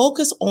if you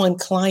focus on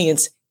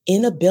clients'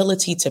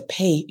 inability to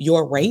pay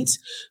your rates,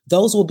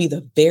 those will be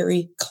the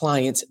very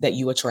clients that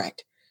you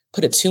attract.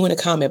 Put a 2 in the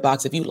comment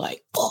box if you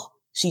like, oh,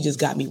 she just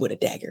got me with a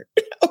dagger,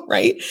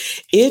 right?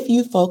 If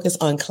you focus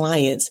on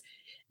clients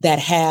that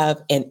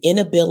have an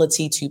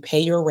inability to pay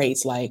your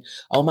rates, like,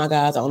 oh my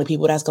God, the only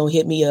people that's going to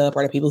hit me up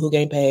are the people who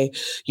can't pay.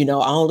 You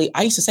know,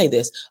 I used to say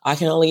this, I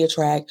can only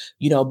attract,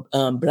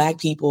 Black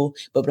people,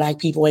 but Black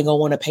people ain't going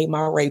to want to pay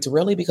my rates,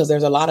 really, because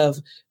there's a lot of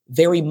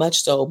very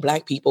much so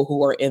Black people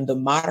who are in the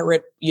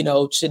moderate,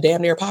 to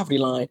damn near poverty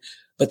line,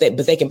 but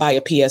they can buy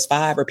a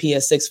PS5 or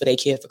PS6 for their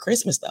kid for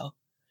Christmas, though.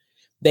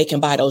 They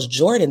can buy those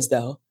Jordans,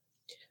 though.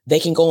 They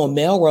can go on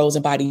Melrose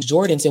and buy these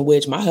Jordans, in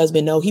which my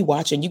husband know he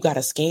watching. You got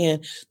to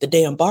scan the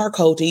damn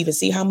barcode to even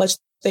see how much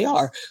they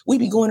are. We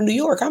be going to New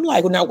York. I'm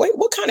like, well, now wait,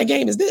 what kind of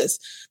game is this?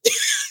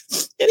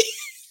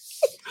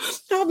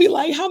 I'll be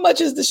like, how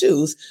much is the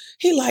shoes?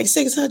 He like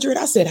 600.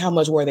 I said, how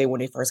much were they when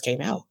they first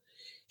came out?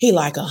 He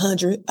like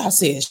 100. I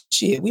said,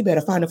 shit, we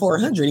better find it for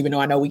 100, even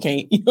though I know we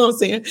can't, you know what I'm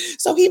saying?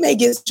 So he may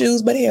get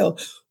shoes, but hell,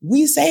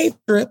 we save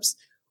trips.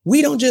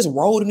 We don't just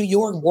roll to New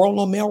York, roll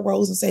on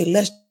Melrose and say,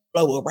 let's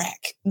blow a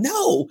rack.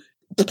 No,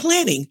 the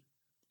planning.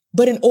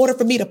 But in order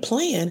for me to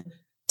plan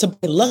to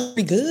buy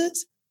luxury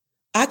goods,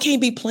 I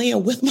can't be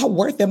playing with my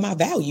worth and my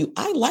value.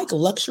 I like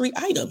luxury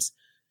items.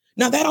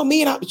 Now, that don't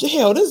mean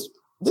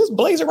this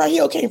blazer right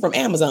here came from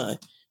Amazon,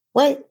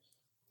 right?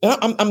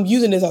 I'm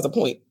using this as a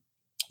point.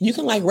 You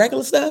can like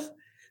regular stuff.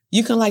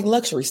 You can like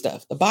luxury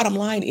stuff. The bottom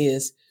line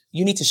is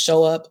you need to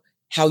show up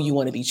how you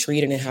want to be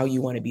treated and how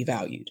you want to be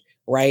valued,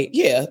 right?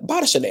 Yeah,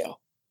 buy the Chanel.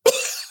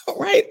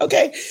 Right.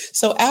 Okay.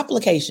 So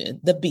application,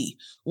 the B,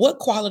 what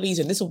qualities,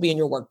 and this will be in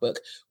your workbook,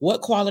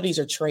 what qualities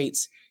or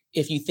traits,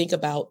 if you think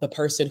about the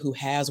person who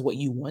has what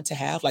you want to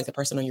have, like the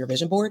person on your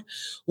vision board,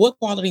 what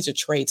qualities or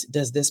traits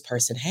does this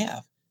person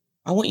have?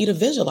 I want you to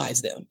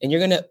visualize them, and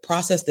you're going to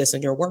process this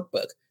in your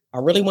workbook. I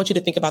really want you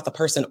to think about the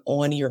person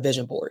on your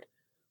vision board.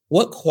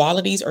 What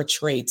qualities or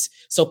traits?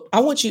 So I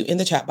want you in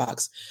the chat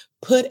box,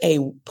 put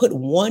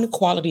one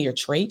quality or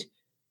trait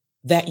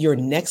that your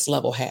next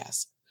level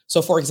has.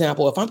 So for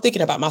example, if I'm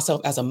thinking about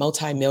myself as a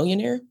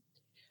multimillionaire,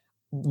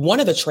 one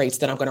of the traits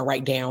that I'm going to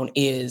write down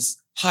is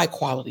high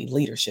quality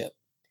leadership.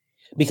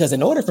 Because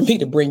in order for me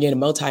to bring in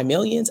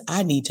multi-millions,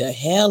 I need to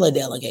hella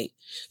delegate.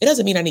 It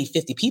doesn't mean I need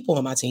 50 people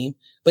on my team,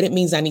 but it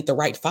means I need the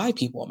right 5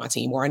 people on my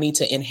team, or I need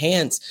to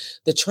enhance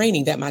the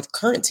training that my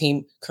current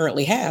team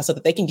currently has so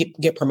that they can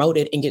get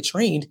promoted and get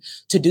trained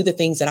to do the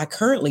things that I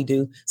currently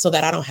do so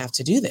that I don't have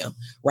to do them,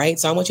 right?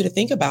 So I want you to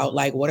think about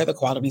like, what are the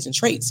qualities and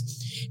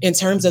traits? In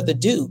terms of the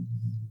do,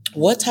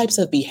 what types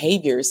of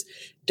behaviors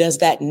does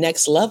that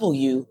next level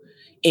you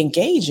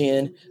engage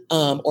in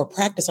or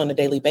practice on a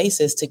daily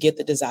basis to get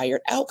the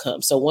desired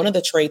outcome? So one of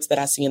the traits that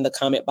I see in the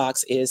comment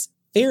box is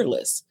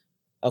fearless.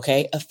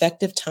 Okay.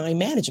 Effective time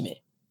management.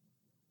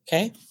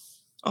 Okay.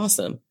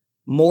 Awesome.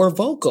 More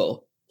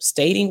vocal,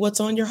 stating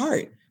what's on your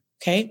heart.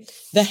 Okay.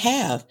 The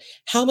have,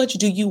 how much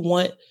do you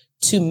want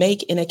to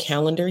make in a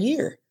calendar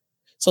year?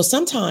 So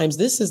sometimes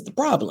this is the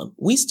problem.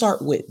 We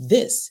start with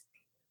this.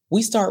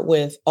 We start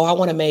with, oh, I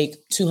want to make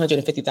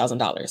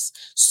 $250,000.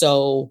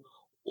 So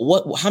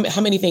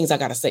how many things I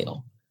got to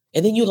sell?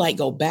 And then you like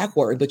go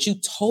backward, but you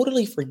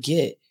totally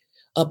forget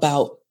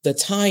about the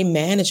time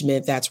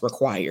management that's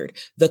required,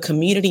 the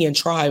community and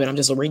tribe. And I'm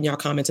just reading y'all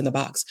comments in the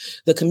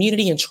box, the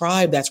community and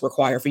tribe that's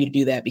required for you to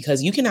do that,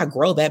 because you cannot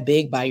grow that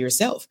big by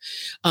yourself.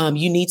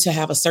 You need to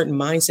have a certain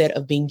mindset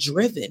of being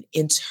driven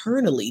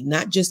internally,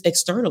 not just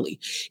externally.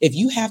 If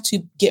you have to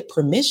get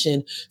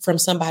permission from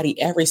somebody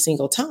every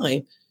single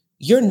time,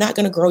 you're not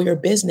going to grow your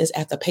business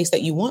at the pace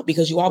that you want,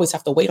 because you always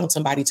have to wait on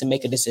somebody to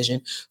make a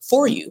decision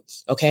for you.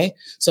 Okay.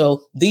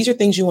 So these are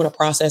things you want to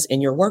process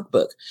in your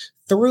workbook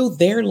through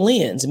their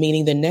lens,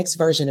 meaning the next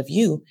version of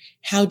you.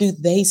 How do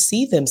they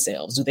see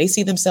themselves? Do they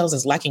see themselves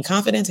as lacking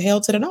confidence?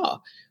 Hell to the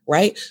no,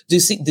 right? Do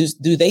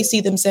they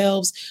see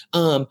themselves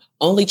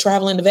only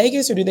traveling to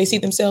Vegas, or do they see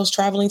themselves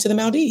traveling to the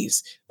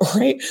Maldives,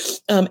 right?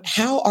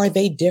 How are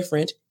they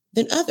different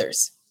than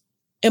others?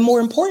 And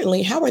more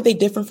importantly, how are they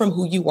different from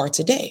who you are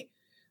today?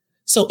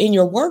 So in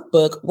your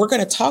workbook, we're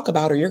going to talk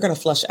about, or you're going to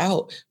flush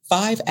out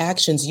 5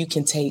 actions you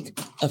can take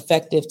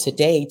effective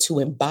today to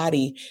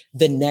embody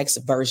the next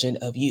version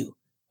of you.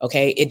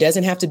 Okay. It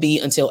doesn't have to be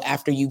until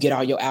after you get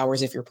all your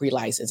hours if you're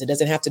pre-licensed. It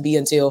doesn't have to be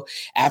until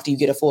after you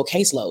get a full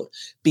caseload.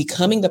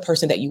 Becoming the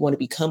person that you want to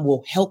become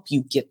will help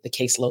you get the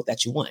caseload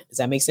that you want. Does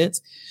that make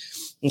sense?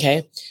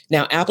 Okay.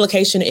 Now,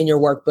 application in your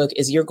workbook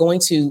is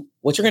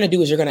what you're going to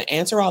do is you're going to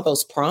answer all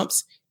those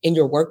prompts in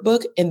your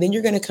workbook, and then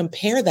you're going to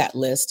compare that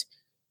list.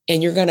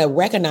 And you're going to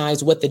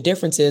recognize what the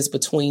difference is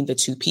between the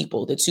two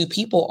people. The two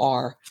people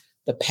are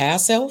the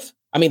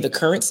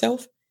current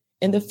self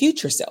and the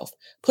future self.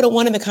 Put a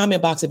 1 in the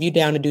comment box if you're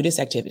down to do this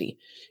activity.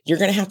 You're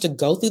going to have to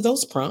go through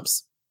those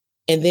prompts,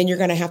 and then you're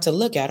going to have to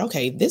look at,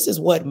 okay, this is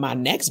what my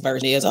next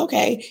version is.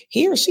 Okay,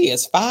 he or she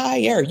is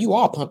fire. You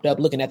all pumped up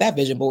looking at that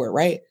vision board,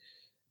 right?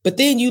 But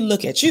then you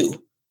look at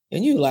you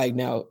and you like,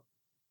 no,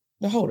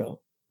 hold on.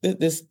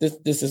 This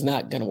is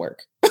not going to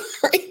work,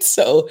 right?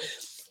 So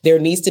there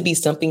needs to be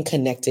something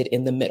connected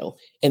in the middle.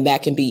 And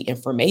that can be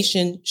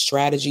information,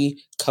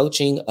 strategy,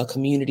 coaching, a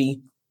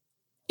community.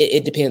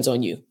 It depends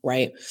on you,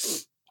 right?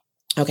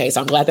 Okay, so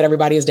I'm glad that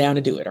everybody is down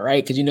to do it, all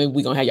right? Because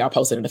we're going to have y'all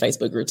posted in the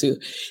Facebook group too.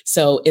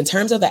 So in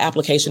terms of the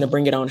application to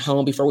bring it on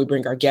home, before we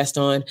bring our guest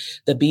on,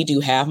 the be, do,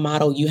 have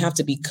model, you have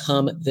to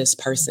become this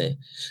person.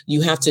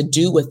 You have to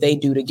do what they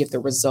do to get the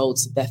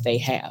results that they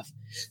have.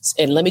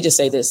 And let me just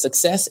say this,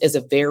 success is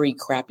a very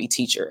crappy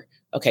teacher.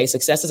 Okay,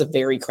 success is a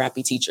very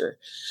crappy teacher.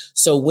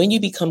 So when you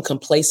become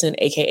complacent,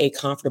 AKA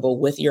comfortable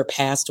with your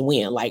past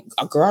win, like,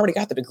 girl, I already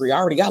got the degree, I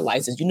already got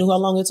licensed. You knew how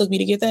long it took me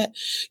to get that?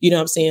 You know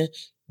what I'm saying?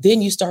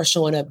 Then you start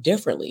showing up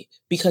differently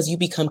because you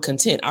become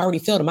content. I already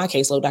filled in my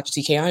caseload, Dr.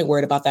 TK. I ain't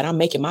worried about that. I'm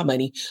making my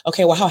money.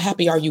 Okay, well, how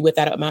happy are you with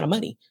that amount of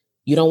money?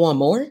 You don't want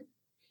more?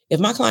 If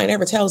my client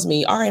ever tells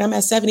me, all right, I'm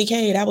at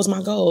 70K, that was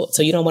my goal.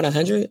 So you don't want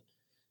 100?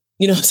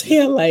 You know what I'm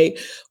saying? Like,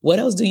 what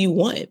else do you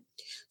want?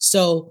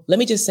 So let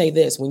me just say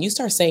this. When you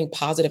start saying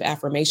positive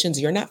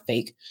affirmations, you're not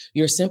fake.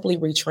 You're simply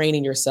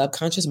retraining your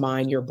subconscious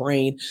mind, your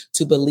brain,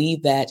 to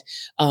believe that,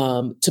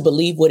 to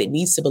believe what it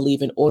needs to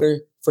believe in order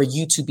for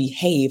you to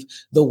behave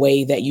the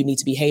way that you need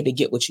to behave to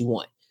get what you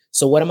want.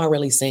 So what am I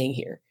really saying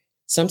here?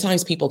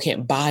 Sometimes people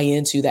can't buy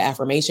into the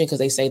affirmation because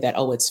they say that,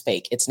 oh, it's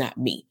fake. It's not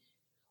me.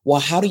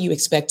 Well, how do you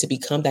expect to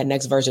become that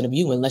next version of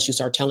you unless you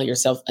start telling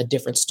yourself a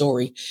different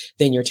story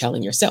than you're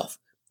telling yourself?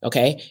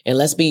 Okay. And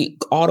let's be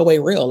all the way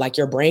real. Like,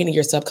 your brain and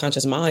your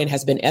subconscious mind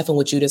has been effing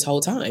with you this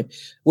whole time,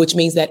 which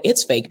means that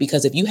it's fake,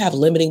 because if you have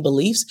limiting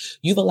beliefs,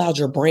 you've allowed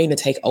your brain to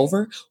take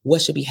over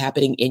what should be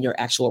happening in your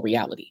actual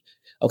reality.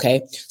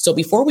 Okay. So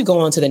before we go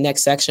on to the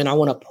next section, I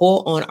want to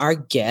pull on our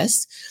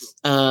guest.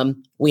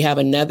 We have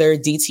another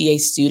DTA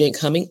student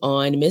coming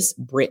on, Miss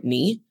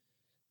Brittany.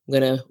 I'm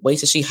going to wait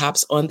till she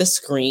hops on the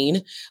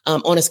screen.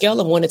 On a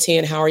scale of 1 to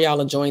 10, how are y'all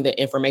enjoying the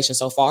information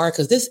so far?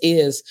 Because this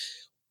is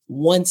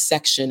one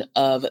section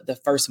of the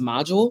first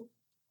module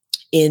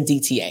in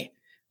DTA.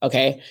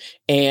 Okay.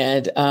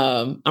 And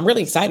I'm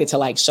really excited to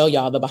like show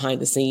y'all the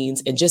behind the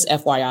scenes. And just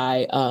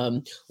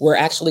FYI, we're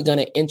actually going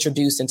to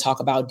introduce and talk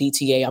about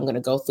DTA. I'm going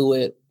to go through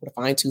it with a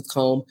fine tooth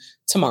comb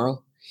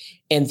tomorrow.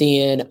 And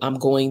then I'm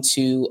going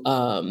to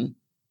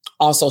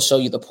also show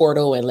you the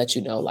portal and let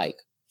you know, like,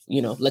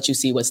 let you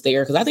see what's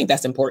there. Because I think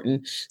that's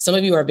important. Some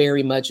of you are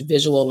very much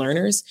visual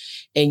learners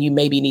and you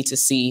maybe need to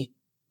see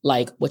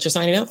like what you're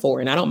signing up for.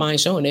 And I don't mind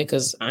showing it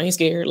because I ain't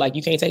scared. Like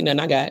you can't take nothing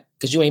I got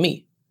because you ain't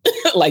me.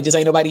 Like just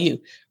ain't nobody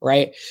you,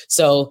 right?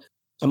 So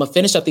I'm gonna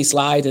finish up these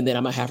slides and then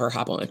I'm gonna have her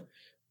hop on.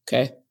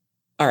 Okay.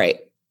 All right.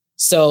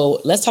 So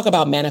let's talk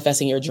about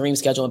manifesting your dream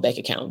schedule and bank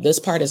account. This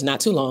part is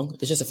not too long.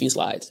 It's just a few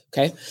slides.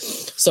 Okay.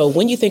 So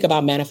when you think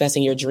about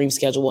manifesting your dream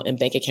schedule and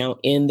bank account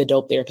in the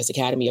Dope Therapist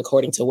Academy,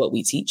 according to what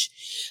we teach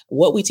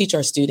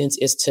our students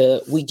is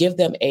we give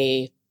them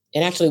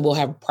and actually we'll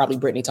have probably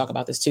Brittany talk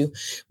about this too,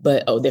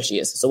 but there she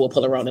is. So we'll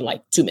pull her on in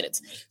like 2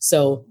 minutes.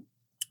 So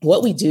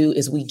what we do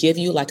is we give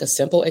you like a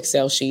simple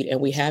Excel sheet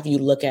and we have you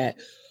look at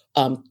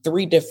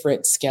 3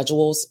 different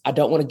schedules. I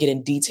don't want to get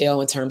in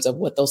detail in terms of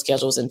what those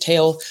schedules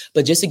entail,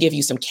 but just to give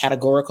you some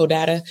categorical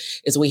data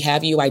is we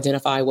have you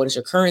identify what is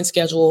your current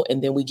schedule.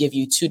 And then we give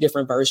you 2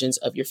 different versions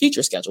of your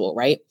future schedule,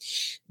 right?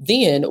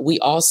 Then we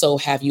also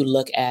have you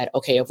look at,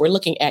 okay, if we're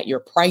looking at your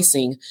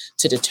pricing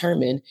to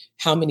determine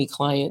how many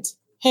clients,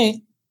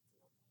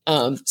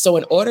 so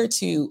in order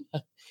to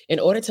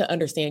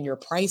understand your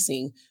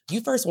pricing, you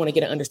first want to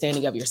get an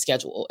understanding of your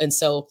schedule. And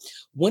so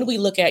when we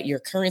look at your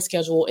current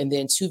schedule and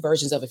then 2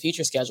 versions of a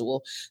future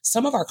schedule,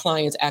 some of our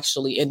clients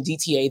actually in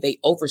DTA, they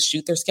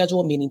overshoot their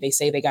schedule, meaning they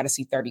say they got to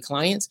see 30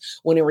 clients,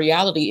 when in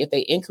reality, if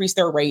they increase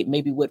their rate,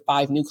 maybe with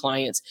 5 new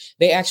clients,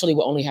 they actually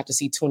will only have to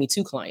see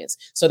 22 clients.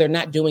 So they're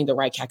not doing the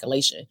right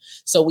calculation.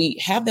 So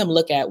we have them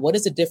look at what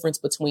is the difference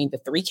between the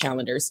 3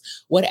 calendars,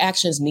 what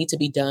actions need to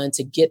be done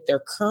to get their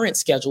current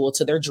schedule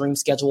to their dream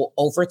schedule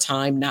over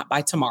time, not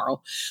by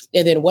tomorrow.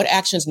 And then what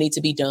actions need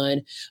to be done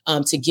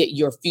to get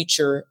your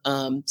future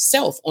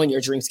self on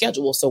your dream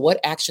schedule. So what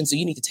actions do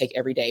you need to take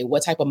every day?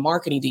 What type of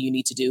marketing do you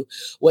need to do?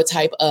 What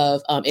type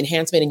of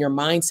enhancement in your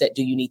mindset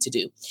do you need to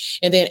do?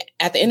 And then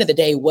at the end of the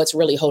day, what's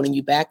really holding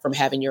you back from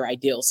having your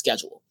ideal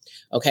schedule?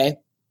 Okay.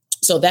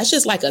 So that's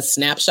just like a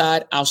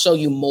snapshot. I'll show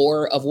you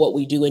more of what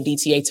we do in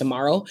DTA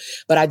tomorrow,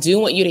 but I do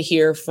want you to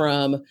hear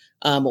from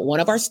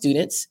one of our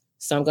students.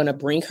 So I'm going to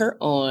bring her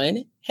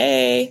on.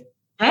 Hey.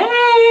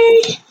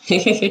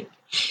 Hey.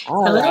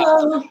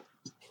 Hello. Right.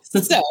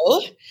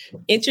 So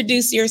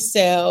introduce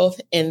yourself.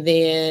 And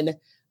then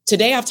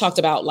today I've talked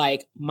about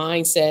like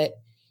mindset,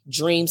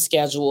 dream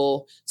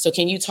schedule. So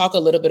can you talk a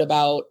little bit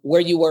about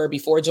where you were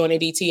before joining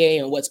DTA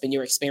and what's been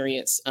your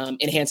experience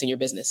enhancing your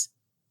business?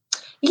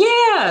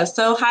 Yeah.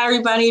 So hi,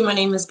 everybody. My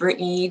name is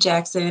Brittany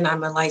Jackson.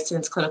 I'm a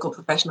licensed clinical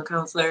professional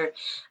counselor.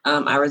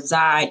 I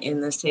reside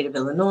in the state of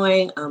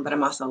Illinois, but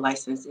I'm also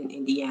licensed in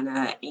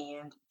Indiana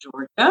and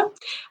Georgia,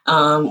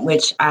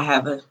 which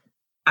I've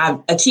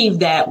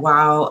achieved that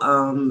while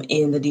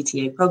in the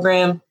DTA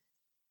program.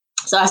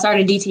 So I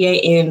started DTA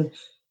in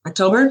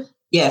October.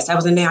 Yes, I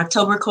was in the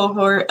October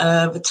cohort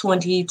of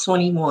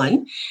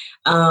 2021.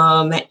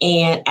 And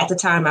at the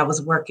time I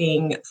was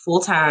working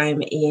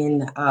full-time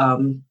in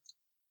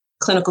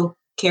clinical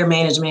care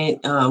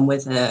management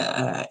with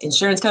an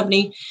insurance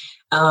company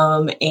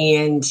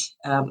and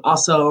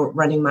also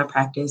running my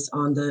practice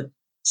on the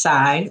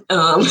side.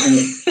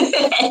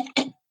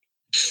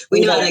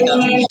 We know how that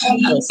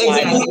goes.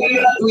 Exactly.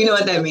 We know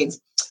what that means.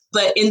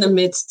 But in the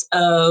midst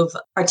of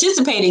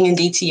participating in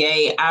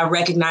DTA, I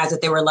recognized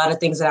that there were a lot of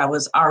things that I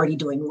was already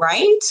doing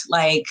right,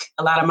 like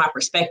a lot of my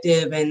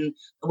perspective and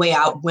the way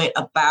I went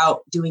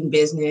about doing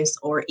business,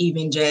 or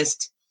even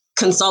just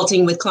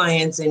consulting with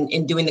clients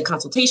and doing the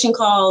consultation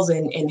calls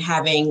and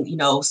having,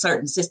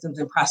 certain systems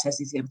and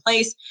processes in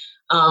place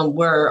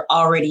were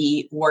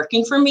already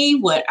working for me.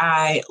 What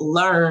I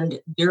learned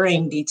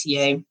during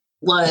DTA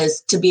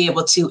was to be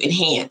able to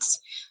enhance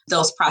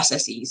those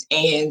processes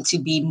and to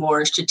be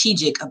more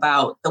strategic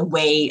about the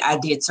way I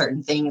did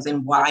certain things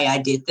and why I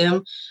did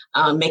them,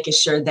 making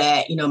sure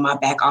that, my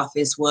back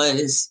office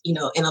was,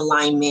 in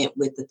alignment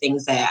with the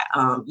things that,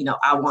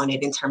 I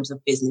wanted in terms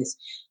of business,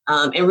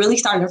 and really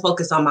starting to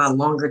focus on my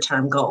longer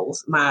term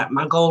goals.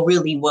 My goal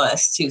really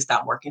was to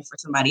stop working for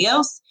somebody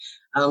else,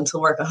 to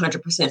work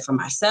 100% for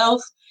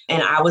myself.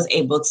 And I was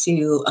able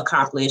to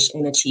accomplish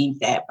and achieve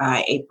that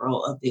by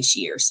April of this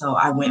year. So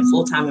I went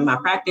full time in my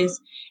practice,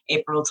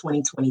 April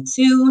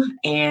 2022,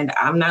 and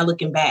I'm not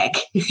looking back.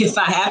 If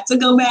I have to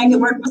go back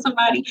and work for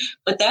somebody,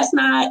 but that's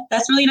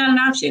really not an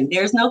option.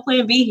 There's no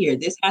plan B here.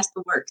 This has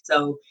to work.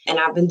 So, and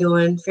I've been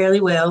doing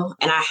fairly well,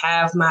 and I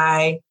have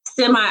my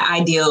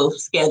semi-ideal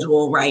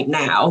schedule right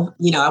now.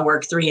 I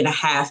work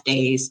 3.5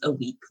 days a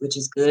week, which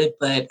is good,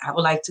 but I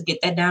would like to get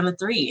that down to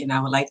 3. And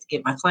I would like to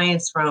get my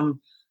clients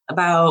from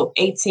about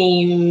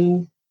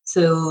 18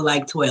 to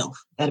like 12.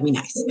 That'd be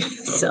nice.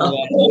 So,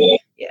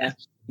 yeah.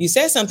 You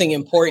said something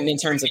important in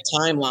terms of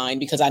timeline,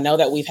 because I know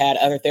that we've had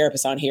other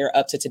therapists on here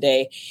up to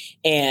today.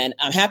 And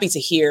I'm happy to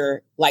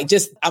hear, I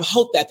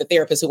hope that the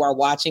therapists who are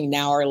watching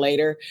now or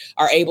later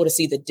are able to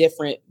see the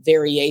different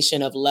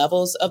variation of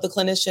levels of the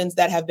clinicians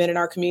that have been in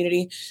our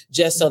community,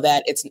 just so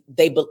that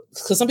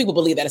because some people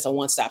believe that it's a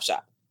one-stop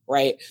shop.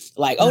 Right?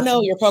 Like, oh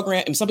no, your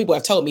program. And some people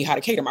have told me how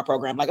to cater my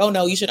program. Like, oh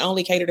no, you should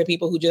only cater to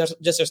people who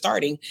just are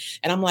starting.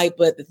 And I'm like,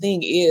 but the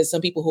thing is,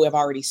 some people who have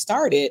already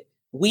started,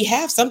 we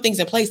have some things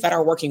in place that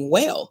are working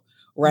well.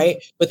 Right.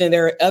 Mm-hmm. But then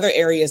there are other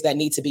areas that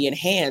need to be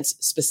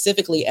enhanced,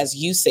 specifically, as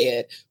you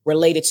said,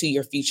 related to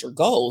your future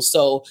goals.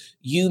 So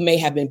you may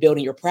have been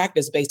building your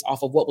practice based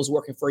off of what was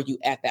working for you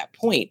at that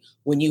point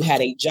when you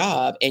had a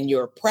job and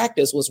your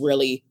practice was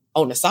really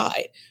on the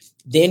side.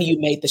 Then you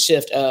made the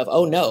shift of,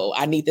 oh no,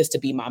 I need this to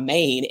be my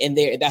main. And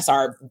that's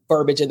our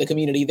verbiage in the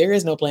community. There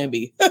is no plan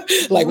B.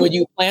 Like when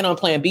you plan on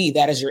plan B,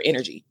 that is your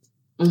energy.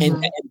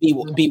 And B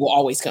will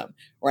always come.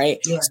 Right.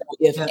 Yeah. So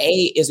if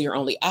A is your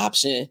only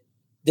option,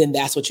 then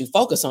that's what you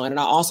focus on.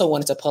 And I also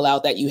wanted to pull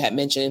out that you had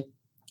mentioned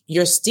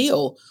you're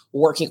still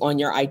working on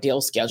your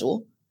ideal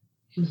schedule.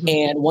 Mm-hmm.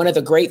 And one of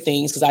the great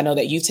things, because I know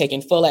that you've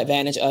taken full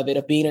advantage of it,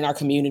 of being in our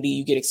community,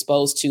 you get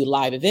exposed to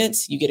live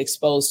events, you get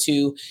exposed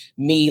to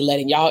me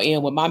letting y'all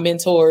in with my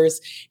mentors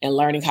and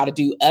learning how to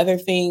do other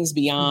things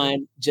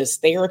beyond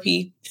just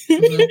therapy.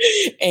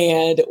 Mm-hmm.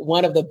 And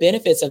one of the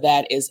benefits of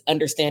that is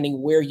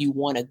understanding where you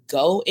want to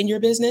go in your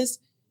business.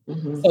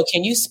 Mm-hmm. So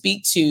can you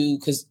speak to,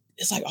 because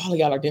it's like all of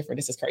y'all are different.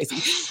 This is crazy.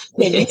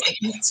 Can you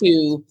speak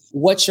to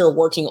what you're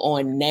working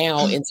on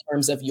now in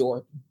terms of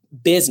your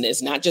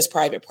business, not just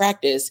private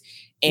practice?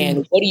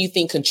 And what do you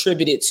think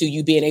contributed to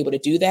you being able to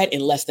do that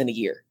in less than a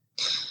year?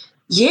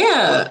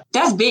 Yeah,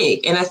 that's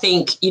big. And I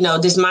think,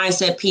 this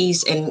mindset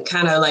piece and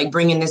kind of like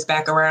bringing this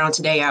back around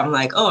today, I'm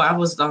like, oh, I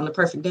was on the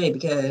perfect day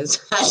because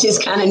I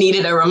just kind of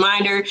needed a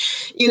reminder,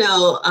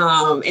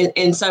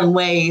 in some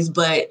ways.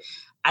 But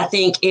I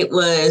think it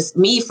was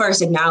me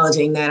first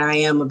acknowledging that I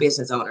am a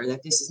business owner,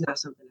 that this is not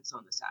something that's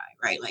on the side,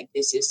 right? Like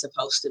this is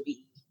supposed to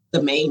be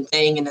the main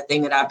thing and the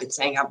thing that I've been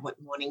saying I've been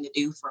wanting to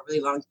do for a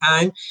really long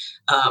time.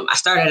 I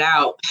started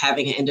out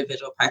having an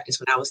individual practice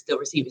when I was still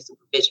receiving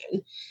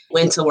supervision,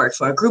 went to work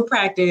for a group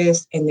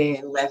practice and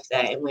then left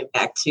that and went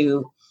back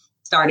to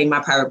starting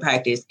my private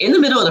practice in the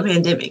middle of the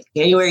pandemic.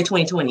 January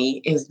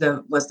 2020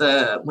 was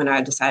when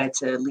I decided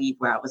to leave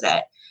where I was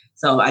at.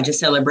 So I just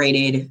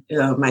celebrated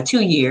my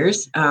 2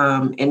 years.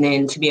 And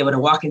then to be able to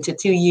walk into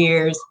 2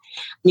 years,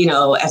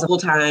 as a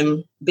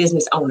full-time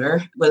business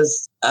owner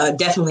was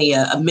definitely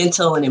a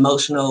mental and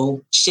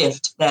emotional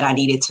shift that I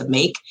needed to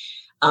make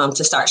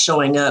to start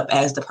showing up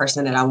as the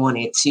person that I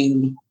wanted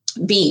to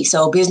be.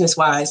 So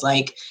business-wise,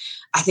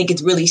 I think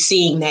it's really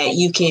seeing that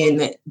you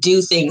can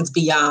do things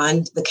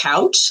beyond the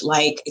couch.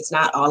 Like it's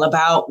not all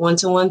about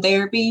one-to-one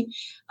therapy.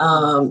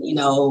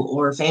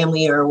 Or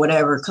family or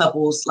whatever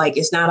couples,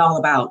 it's not all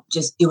about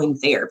just doing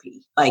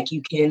therapy. Like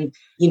you can,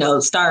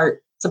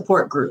 start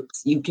support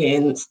groups, you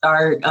can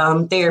start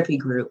therapy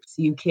groups,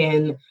 you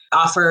can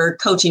offer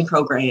coaching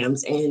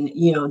programs and,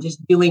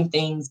 just doing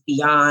things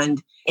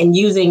beyond and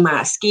using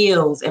my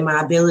skills and my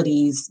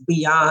abilities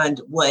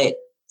beyond what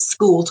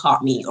school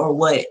taught me or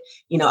what,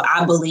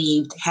 I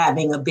believed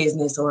having a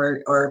business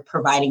or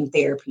providing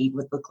therapy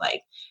would look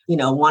like,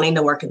 wanting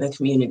to work in the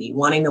community,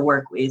 wanting to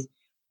work with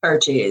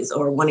churches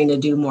or wanting to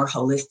do more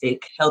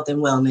holistic health and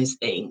wellness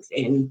things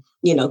and,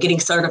 getting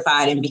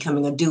certified and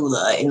becoming a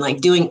doula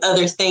and doing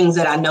other things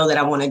that I know that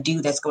I want to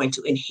do that's going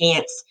to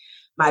enhance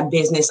my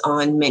business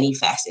on many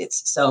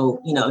facets.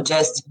 So,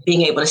 just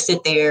being able to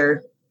sit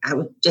there, I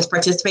would just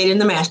participate in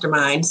the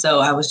mastermind. So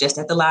I was just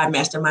at the live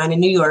mastermind in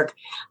New York.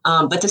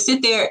 But to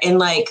sit there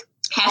and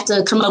have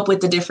to come up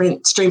with the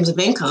different streams of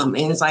income.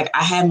 And it's I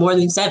had more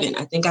than 7.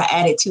 I think I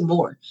added 2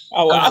 more.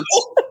 Oh, wow.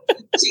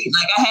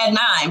 I had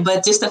 9,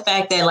 but just the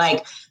fact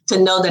that to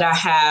know that I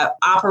have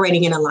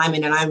operating in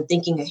alignment and I'm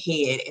thinking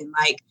ahead. And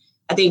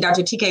I think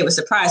Dr. TK was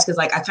surprised because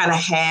I kind of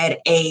had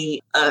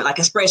a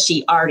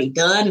spreadsheet already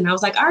done. And I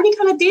was I already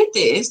kind of did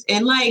this.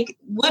 And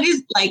what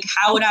is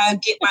how would I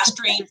get my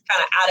streams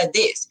kind of out of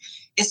this?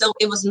 And so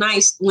it was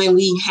nice when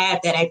we had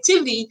that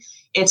activity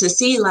and to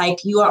see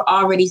you are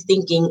already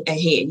thinking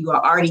ahead. You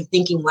are already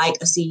thinking like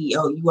a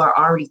CEO. You are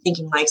already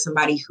thinking like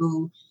somebody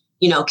who,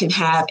 can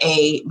have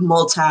a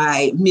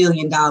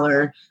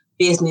multi-million-dollar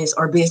business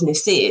or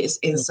businesses.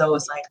 And so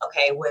it's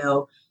okay,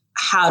 well,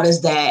 how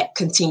does that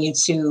continue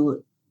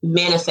to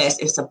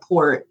manifest and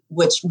support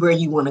where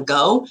you want to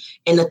go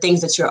and the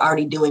things that you're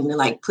already doing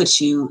to put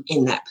you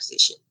in that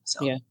position?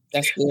 So yeah,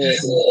 that's good.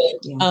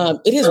 Yeah.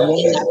 It is one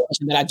last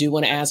question that I do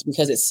want to ask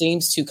because it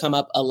seems to come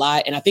up a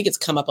lot. And I think it's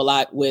come up a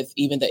lot with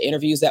even the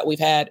interviews that we've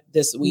had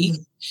this week.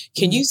 Mm-hmm.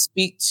 Can you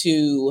speak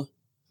to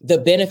the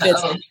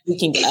benefits of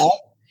speaking up?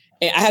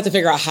 And I have to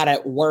figure out how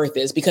that worth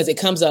is because it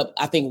comes up,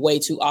 I think, way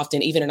too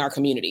often, even in our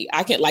community.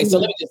 I can't so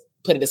let me just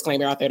put a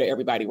disclaimer out there to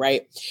everybody,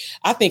 right?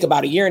 I think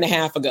about 1.5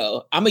 years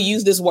ago, I'm going to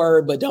use this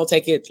word, but don't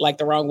take it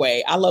the wrong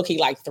way. I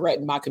low-key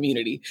threatened my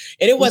community.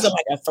 And it wasn't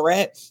a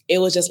threat. It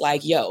was just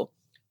yo,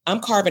 I'm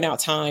carving out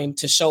time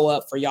to show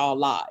up for y'all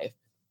live.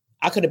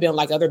 I could have been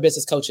like other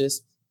business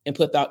coaches and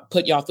put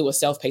y'all through a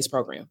self-paced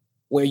program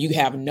where you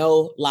have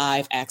no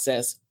live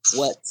access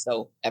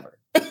whatsoever.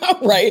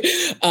 Right.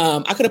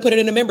 I could have put it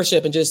in a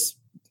membership and just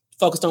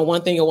focused on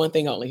one thing and one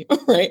thing only.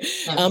 Right.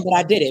 But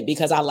I didn't,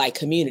 because I like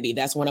community.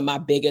 That's one of my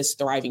biggest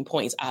thriving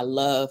points. I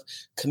love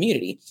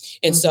community.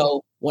 And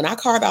so when I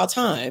carve out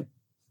time,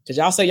 because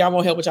y'all say y'all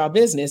won't help with y'all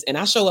business, and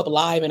I show up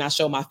live and I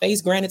show my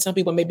face, granted, some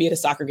people may be at a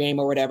soccer game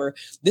or whatever,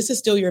 this is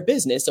still your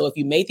business. So if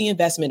you made the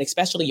investment,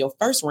 especially your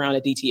first round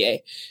of DTA,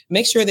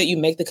 make sure that you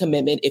make the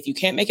commitment. If you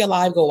can't make it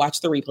live, go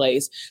watch the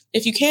replays.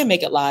 If you can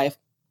make it live,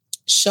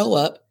 show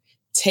up,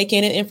 take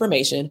in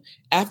information.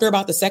 After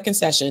about the second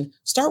session,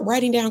 start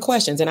writing down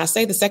questions. And I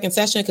say the second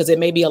session because it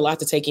may be a lot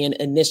to take in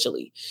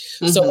initially.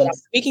 So what I'm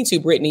speaking to,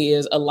 Brittany,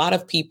 is a lot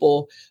of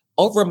people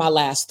over my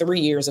last 3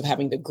 years of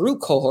having the group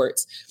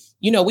cohorts.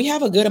 We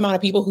have a good amount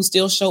of people who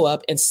still show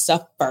up and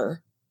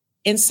suffer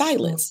in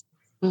silence.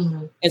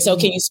 And so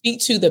can you speak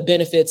to the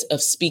benefits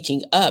of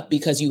speaking up?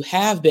 Because you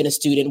have been a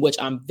student, which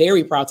I'm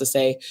very proud to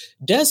say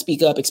does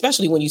speak up,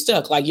 especially when you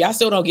stuck. Like, y'all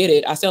still don't get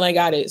it. I still ain't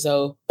got it.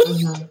 So.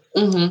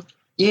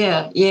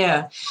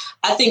 Yeah.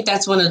 I think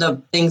that's one of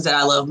the things that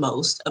I love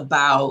most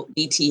about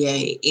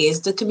DTA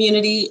is the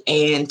community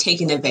and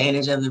taking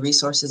advantage of the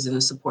resources and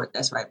the support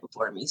that's right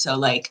before me. So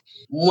like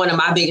one of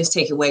my biggest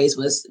takeaways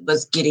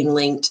was getting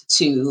linked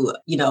to,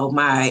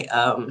 my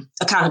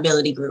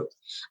accountability group.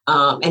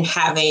 And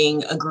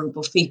having a group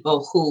of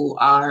people who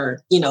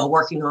are,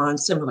 working on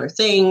similar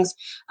things.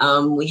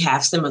 We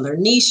have similar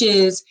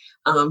niches,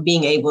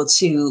 being able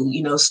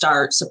to,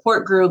 start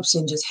support groups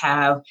and just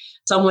have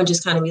someone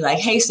just kind of be like,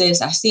 hey,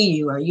 sis, I see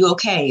you. Are you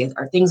okay?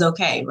 Are things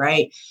okay?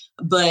 Right.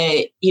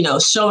 But,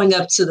 showing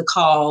up to the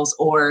calls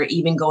or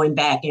even going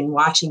back and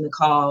watching the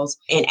calls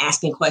and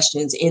asking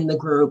questions in the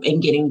group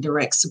and getting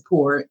direct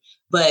support.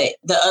 But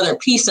the other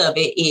piece of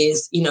it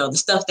is, the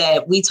stuff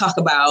that we talk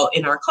about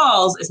in our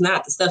calls is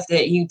not the stuff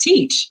that you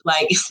teach.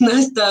 Like, it's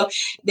not stuff.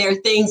 There are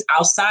things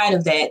outside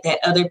of that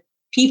other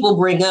people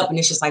bring up. And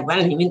it's just like, well,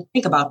 I didn't even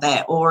think about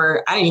that.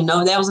 Or I didn't even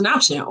know that was an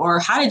option. Or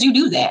how did you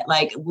do that?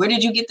 Like, where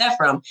did you get that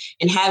from?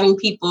 And having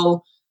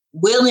people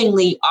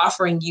willingly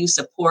offering you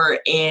support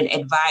and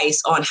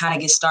advice on how to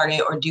get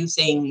started or do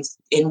things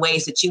in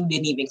ways that you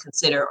didn't even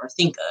consider or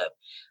think of.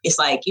 It's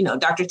like,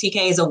 Dr.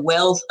 TK is a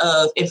wealth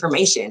of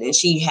information and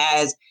she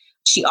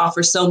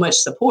offers so much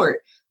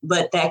support,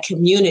 but that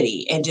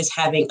community and just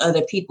having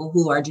other people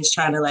who are just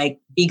trying to like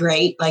be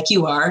great like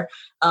you are,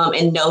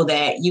 and know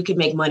that you can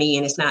make money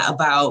and it's not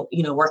about,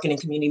 working in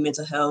community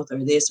mental health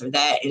or this or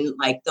that. And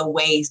like the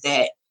ways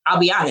that I'll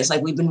be honest,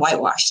 like we've been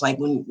whitewashed, like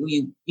when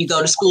you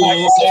go to school and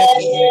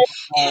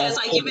it's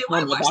like you've been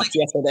whitewashed like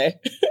yesterday.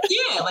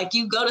 Yeah. Like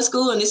you go to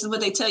school and this is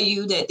what they tell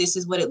you that this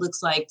is what it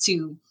looks like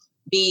to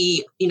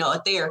be, a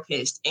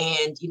therapist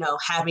and,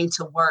 having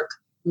to work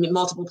in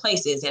multiple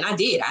places. And I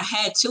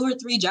had 2 or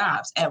 3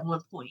 jobs at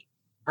one point.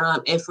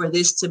 And for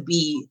this to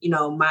be,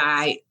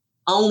 my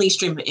only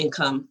stream of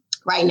income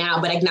right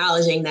now, but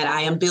acknowledging that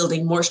I am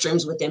building more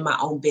streams within my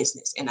own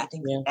business. And I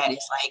think that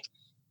is like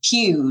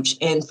huge.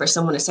 And for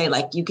someone to say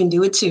like, you can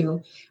do it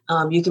too.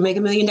 You can make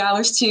 $1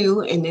 million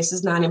too. And this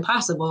is not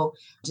impossible.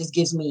 Just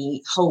gives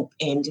me hope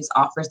and just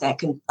offers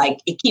that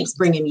it keeps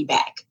bringing me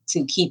back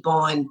to keep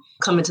on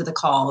coming to the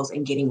calls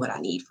and getting what I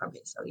need from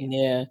it. So,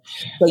 yeah.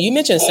 So you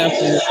mentioned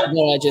something, I'm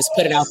going to just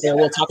put it out there.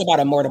 We'll talk about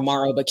it more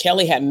tomorrow, but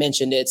Kelly had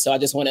mentioned it. So I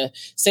just want to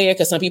say it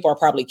because some people are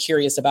probably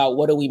curious about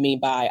what do we mean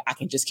by I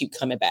can just keep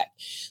coming back.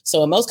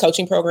 So in most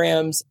coaching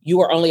programs,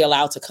 you are only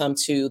allowed to come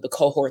to the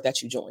cohort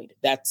that you joined.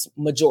 That's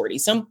majority.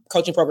 Some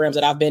coaching programs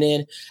that I've been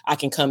in, I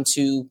can come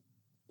to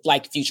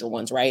like future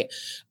ones, right?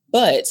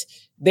 But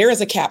there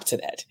is a cap to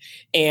that.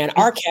 And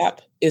our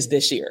cap is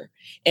this year.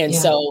 And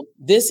so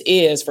this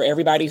is for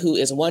everybody who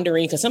is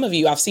wondering, because some of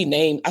you, I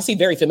see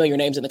very familiar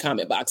names in the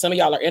comment box. Some of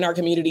y'all are in our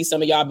community.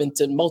 Some of y'all been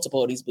to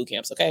multiple of these boot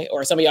camps, okay?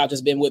 Or some of y'all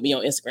just been with me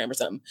on Instagram or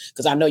something,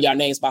 because I know y'all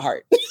names by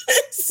heart.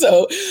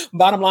 So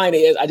bottom line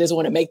is, I just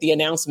want to make the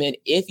announcement.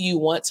 If you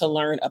want to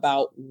learn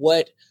about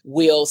what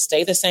will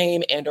stay the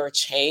same and or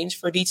change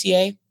for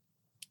DTA,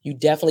 you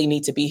definitely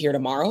need to be here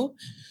tomorrow.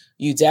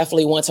 You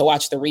definitely want to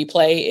watch the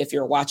replay if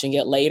you're watching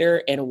it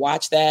later, and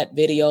watch that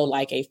video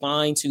like a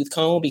fine-tooth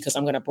comb, because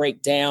I'm going to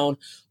break down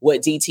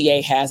what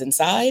DTA has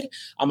inside.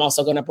 I'm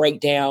also going to break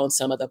down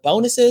some of the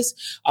bonuses.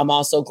 I'm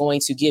also going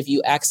to give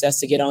you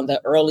access to get on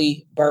the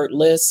early bird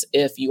list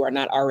if you are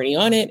not already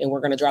on it. And we're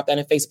going to drop that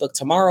in Facebook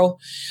tomorrow.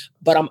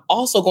 But I'm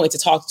also going to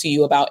talk to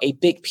you about a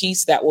big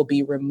piece that will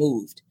be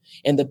removed.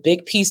 And the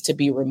big piece to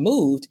be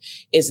removed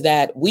is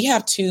that we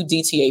have 2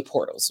 DTA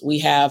portals. We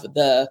have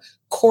the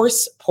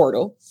course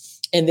portal,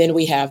 and then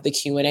we have the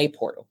Q&A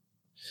portal.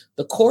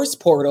 The course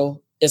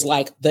portal is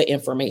like the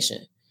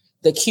information.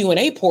 The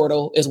Q&A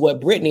portal is what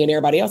Brittany and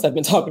everybody else have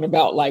been talking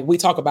about. Like, we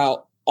talk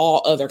about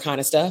all other kind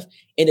of stuff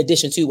in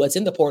addition to what's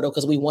in the portal,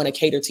 because we want to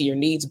cater to your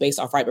needs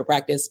based off private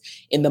practice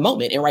in the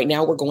moment. And right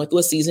now we're going through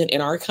a season in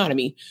our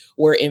economy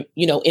where,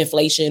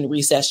 inflation,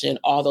 recession,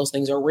 all those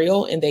things are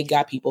real and they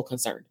got people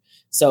concerned.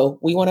 So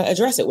we want to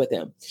address it with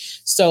them.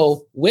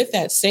 So with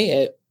that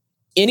said,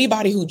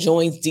 Anybody who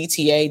joins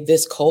DTA,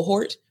 this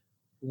cohort,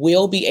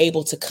 will be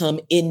able to come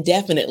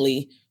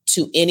indefinitely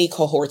to any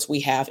cohorts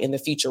we have in the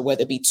future,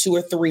 whether it be 2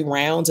 or 3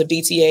 rounds of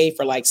DTA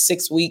for like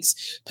 6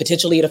 weeks.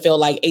 Potentially it'll feel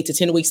like 8 to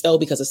 10 weeks though,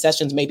 because the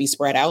sessions may be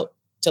spread out,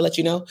 to let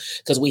you know,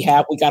 because we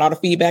got all the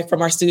feedback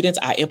from our students.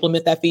 I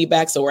implement that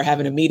feedback. So we're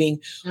having a meeting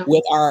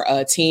with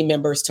our team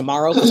members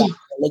tomorrow because I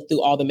look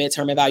through all the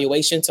midterm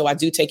evaluation. So I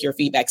do take your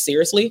feedback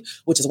seriously,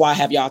 which is why I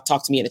have y'all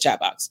talk to me in the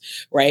chat box,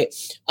 right?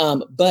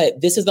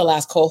 But this is the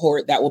last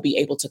cohort that will be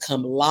able to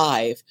come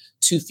live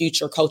to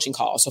future coaching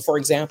calls. So for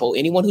example,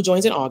 anyone who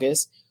joins in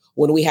August,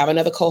 when we have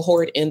another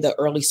cohort in the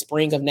early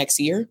spring of next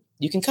year,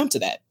 you can come to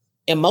that.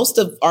 And most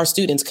of our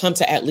students come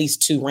to at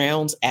least 2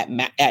 rounds at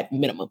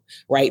minimum,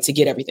 right? To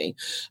get everything.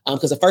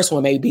 Because the first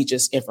one may be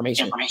just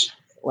information.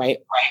 Right?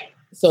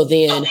 So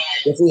then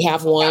if we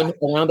have one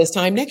around this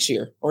time next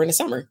year or in the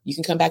summer, you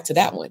can come back to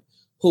that one.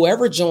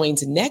 Whoever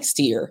joins next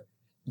year,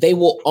 they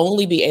will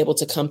only be able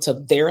to come to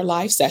their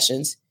live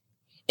sessions.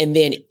 And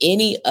then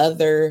any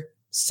other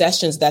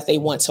sessions that they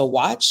want to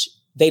watch,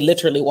 they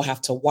literally will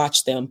have to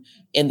watch them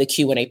in the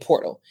Q&A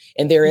portal.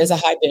 And there is a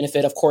high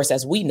benefit, of course,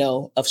 as we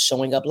know, of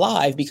showing up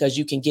live, because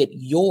you can get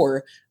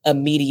your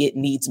immediate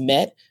needs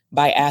met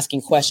by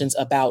asking questions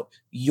about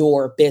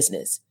your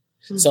business.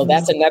 Mm-hmm. So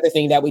that's another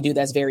thing that we do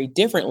that's very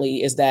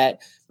differently, is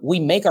that we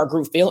make our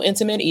group feel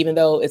intimate, even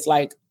though it's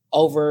like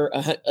over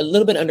a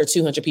little bit under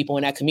 200 people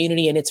in that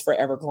community, and it's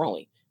forever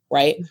growing.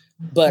 Right.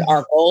 Mm-hmm. But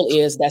our goal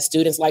is that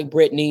students like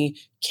Brittany,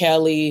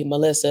 Kelly,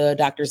 Melissa,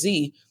 Dr.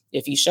 Z,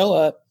 if you show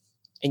up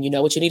and you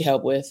know what you need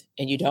help with,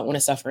 and you don't want to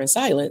suffer in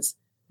silence,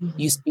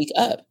 you speak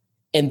up.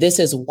 And this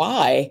is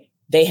why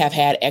they have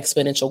had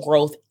exponential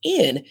growth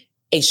in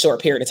a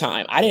short period of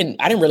time. I didn't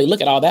really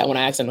look at all that when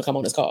I asked them to come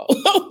on this call,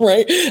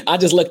 right? I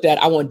just looked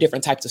at, I want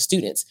different types of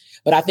students.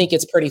 But I think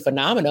it's pretty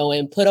phenomenal.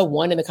 And put a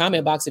 1 in the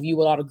comment box if you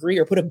will all agree,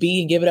 or put a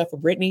B and give it up for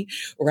Brittany,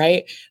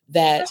 right?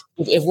 That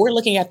if we're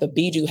looking at the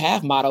be, do,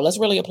 have model, let's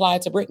really apply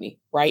it to Brittany,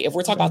 right? If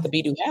we're talking about the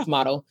be, do, have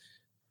model,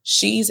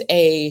 she's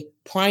a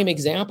prime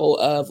example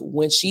of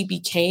when she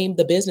became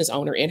the business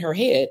owner in her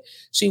head.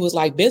 She was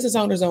like, business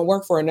owners don't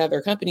work for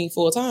another company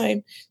full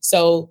time.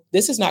 So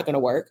this is not going to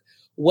work.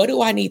 What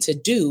do I need to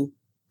do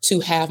to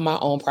have my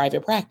own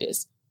private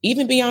practice,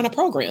 even beyond a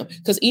program?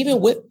 Because even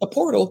with the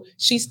portal,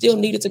 she still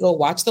needed to go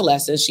watch the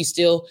lessons. She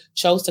still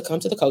chose to come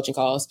to the coaching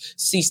calls.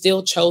 She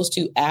still chose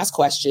to ask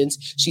questions.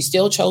 She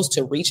still chose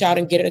to reach out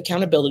and get an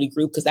accountability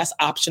group, because that's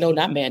optional,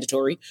 not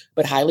mandatory,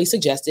 but highly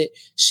suggested.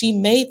 She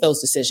made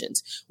those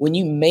decisions. When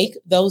you make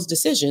those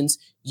decisions,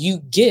 you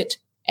get,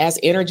 as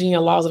energy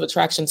and laws of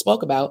attraction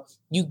spoke about,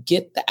 you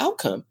get the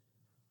outcome.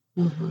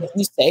 Mm-hmm. If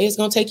you say it's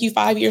going to take you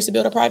 5 years to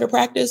build a private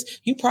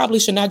practice, you probably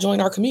should not join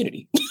our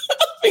community.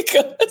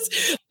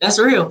 Because that's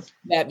real.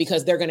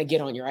 Because they're going to get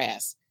on your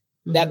ass.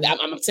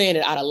 Mm-hmm. I'm saying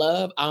it out of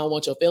love. I don't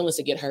want your feelings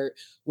to get hurt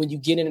when you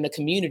get in a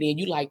community and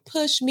you like,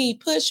 push me.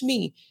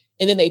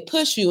 And then they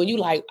push you and you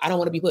like, I don't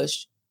want to be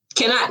pushed.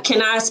 Can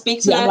I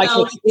speak to that?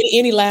 Like,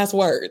 any last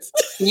words?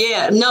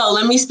 Yeah, no,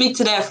 let me speak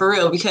to that for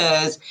real,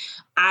 because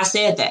I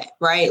said that,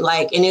 right?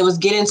 Like, and it was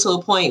getting to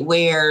a point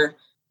where,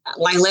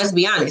 like, let's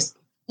be honest,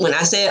 when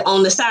I said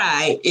on the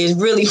side, it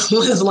really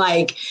was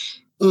like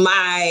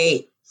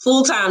my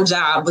full-time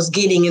job was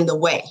getting in the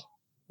way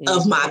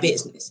of my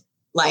business.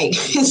 Like,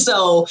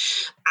 so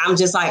I'm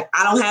just like,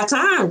 I don't have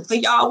time for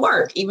y'all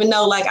work, even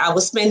though like I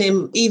was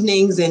spending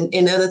evenings and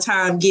other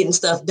time getting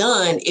stuff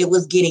done. It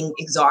was getting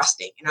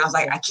exhausting. And I was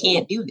like, I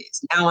can't do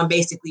this. Now I'm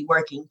basically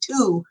working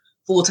 2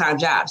 full-time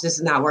jobs. This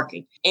is not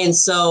working. And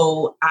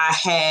so I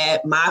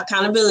had my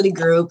accountability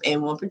group,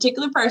 and one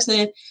particular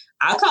person,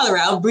 I'll call her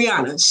out,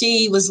 Brianna.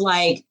 She was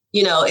like,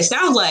 you know, it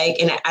sounds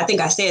like, and I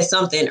think I said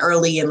something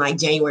early in like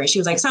January. She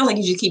was like, it sounds like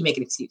you just keep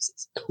making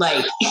excuses.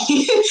 Like,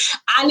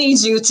 I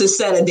need you to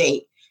set a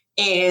date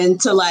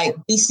and to like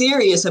be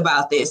serious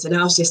about this. And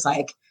I was just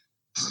like,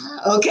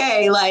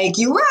 okay, like,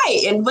 you're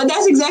right. But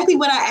that's exactly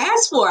what I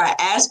asked for. I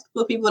asked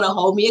for people to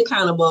hold me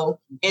accountable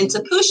and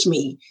to push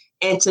me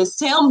and to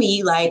tell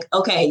me like,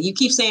 okay, you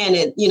keep saying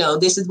that, you know,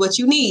 this is what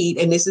you need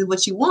and this is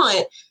what you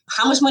want.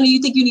 How much money do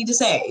you think you need to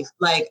save?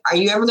 Like, are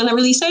you ever going to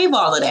really save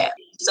all of that?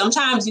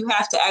 Sometimes you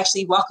have to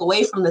actually walk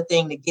away from the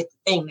thing to get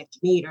the thing that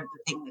you need or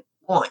the thing that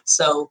you want.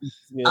 So,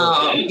 you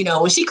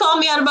know, when she called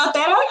me out about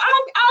that,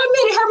 I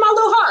admit it hurt my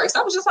little heart. So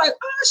I was just like,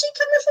 oh, she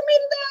coming for me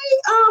today?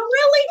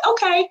 Really?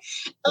 Okay.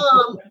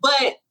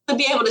 But to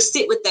be able to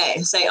sit with that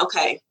and say,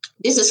 okay,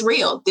 this is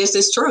real. This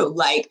is true.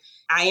 Like,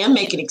 I am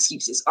making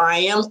excuses, or I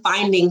am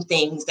finding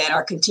things that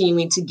are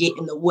continuing to get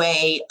in the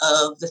way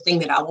of the thing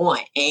that I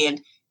want.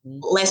 And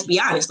let's be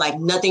honest, like,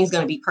 nothing's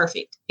going to be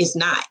perfect. It's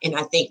not. And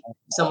I think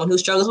someone who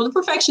struggles with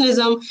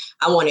perfectionism,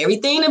 I want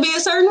everything to be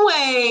a certain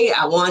way.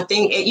 I want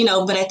things, you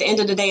know, but at the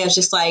end of the day, it's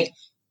just like,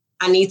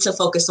 I need to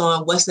focus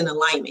on what's in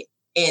alignment.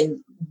 And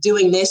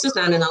doing this is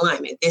not in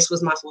alignment. This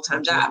was my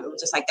full-time job. It was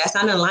just like, that's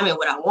not in alignment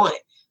with what I want.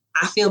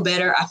 I feel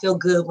better. I feel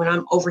good when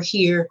I'm over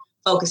here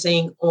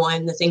focusing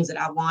on the things that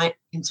I want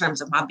in terms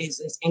of my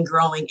business and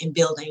growing and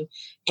building.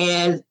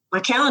 And my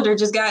calendar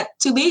just got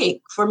too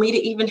big for me to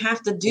even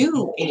have to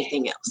do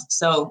anything else.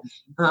 So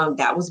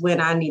that was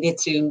when I needed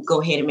to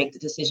go ahead and make the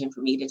decision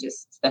for me to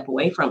just step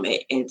away from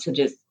it and to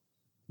just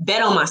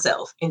bet on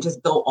myself and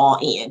just go all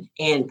in.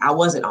 And I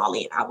wasn't all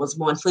in. I was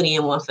 1 foot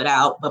in, 1 foot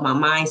out, but my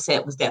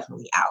mindset was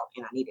definitely out,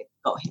 and I needed to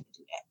go ahead and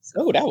do that. So.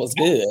 Oh, that was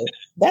good.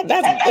 That.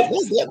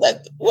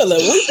 Well, look,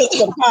 when we put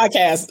the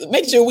podcast,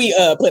 make sure we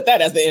put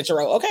that as the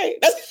intro. Okay.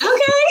 Okay.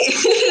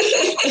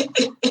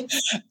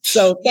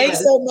 So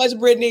thanks so much,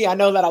 Brittany. I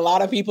know that a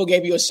lot of people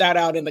gave you a shout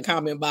out in the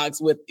comment box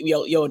with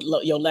your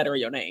letter of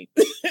your name.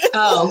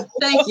 Oh,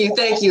 thank you.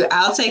 Thank you.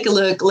 I'll take a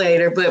look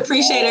later, but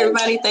appreciate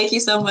everybody. Thank you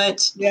so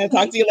much. Yeah.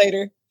 Talk to you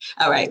later.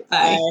 All right.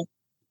 Bye.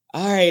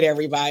 All right,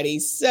 everybody.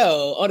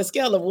 So on a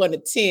scale of 1 to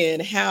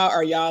 10, how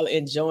are y'all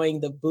enjoying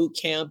the boot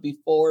camp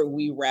before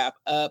we wrap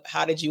up?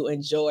 How did you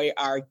enjoy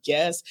our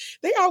guests?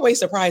 They always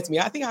surprise me.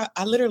 I think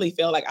I literally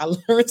feel like I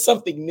learned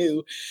something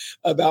new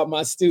about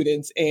my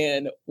students.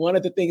 And one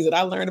of the things that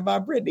I learned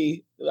about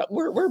Brittany,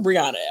 where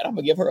Brianna at? I'm going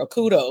to give her a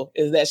kudo,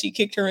 is that she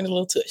kicked her in a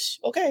little tush.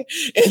 Okay.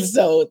 And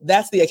so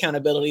that's the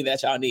accountability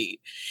that y'all need.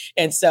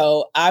 And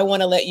so I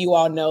want to let you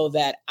all know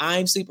that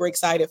I'm super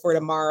excited for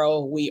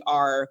tomorrow. We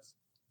are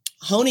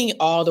honing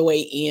all the way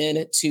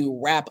in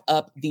to wrap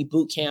up the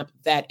boot camp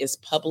that is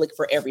public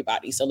for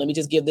everybody. So let me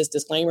just give this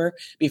disclaimer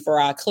before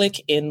I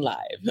click in live.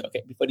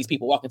 Okay, before these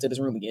people walk into this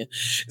room again.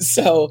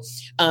 So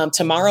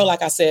tomorrow,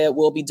 like I said,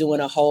 we'll be doing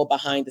a whole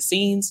behind the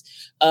scenes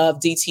of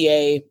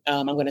DTA.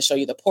 I'm going to show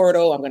you the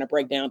portal. I'm going to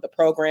break down the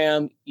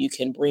program. You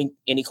can bring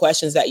any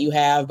questions that you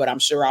have, but I'm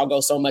sure I'll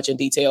go so much in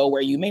detail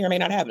where you may or may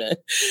not have none.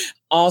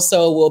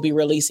 Also, we'll be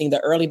releasing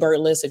the early bird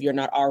list if you're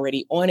not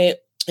already on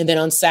it. And then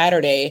on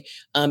Saturday,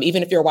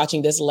 even if you're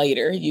watching this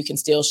later, you can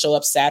still show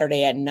up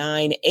Saturday at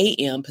 9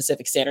 a.m.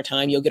 Pacific Standard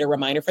Time. You'll get a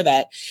reminder for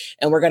that.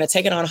 And we're going to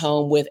take it on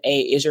home with a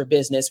Is Your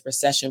Business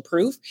Recession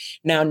Proof.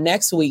 Now,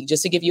 next week,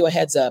 just to give you a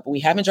heads up, we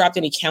haven't dropped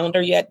any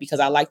calendar yet because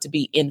I like to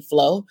be in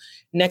flow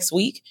next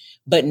week.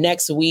 But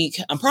next week,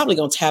 I'm probably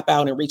going to tap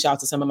out and reach out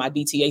to some of my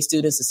DTA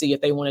students to see if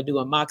they want to do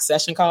a mock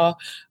session call.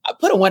 I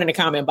put a 1 in the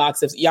comment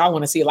box if y'all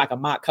want to see like a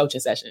mock coaching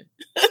session.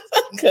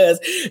 Because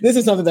this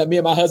is something that me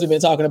and my husband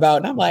been talking about.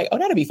 And I'm like, oh,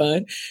 that'd be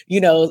fun.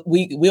 You know,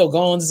 we'll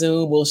go on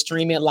Zoom, we'll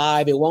stream it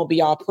live. It won't be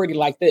all pretty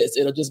like this.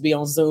 It'll just be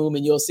on Zoom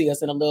and you'll see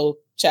us in a little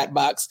chat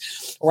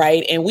box,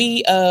 right? And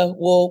we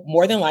will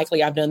more than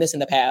likely, I've done this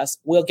in the past,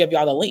 we'll give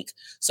y'all the link.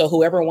 So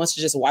whoever wants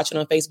to just watch it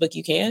on Facebook,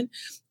 you can,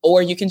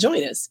 or you can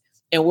join us.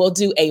 And we'll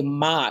do a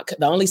mock.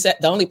 The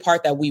only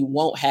part that we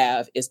won't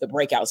have is the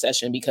breakout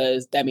session,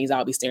 because that means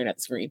I'll be staring at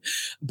the screen.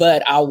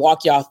 But I'll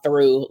walk y'all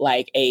through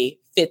like a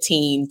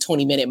 15,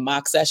 20-minute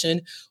mock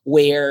session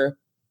where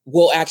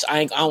we'll actually,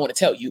 I don't want to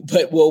tell you,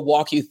 but we'll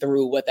walk you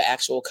through what the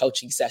actual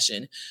coaching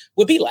session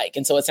would be like.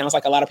 And so it sounds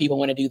like a lot of people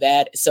want to do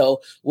that.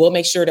 So we'll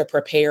make sure to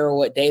prepare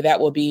what day that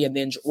will be. And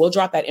then we'll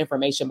drop that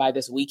information by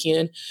this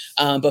weekend.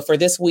 But for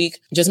this week,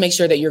 just make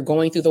sure that you're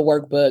going through the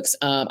workbooks.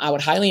 I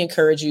would highly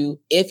encourage you,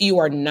 if you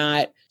are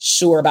not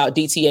sure about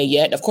DTA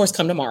yet, of course,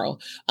 come tomorrow.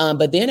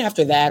 But then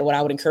after that, what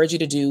I would encourage you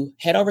to do,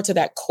 head over to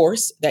that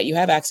course that you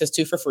have access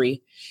to for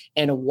free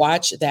and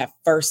watch that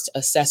first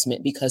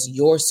assessment, because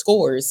your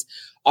scores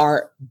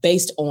are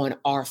based on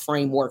our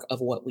framework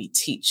of what we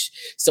teach.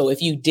 So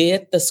if you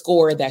did the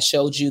score that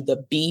showed you the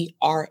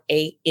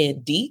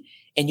BRAND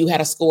and you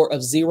had a score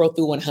of 0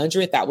 through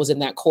 100, that was in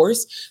that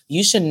course,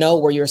 you should know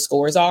where your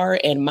scores are.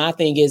 And my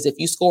thing is, if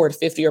you scored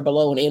 50 or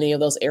below in any of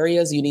those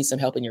areas, you need some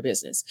help in your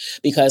business,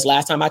 because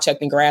last time I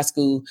checked in grad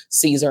school,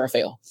 C's are a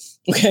fail.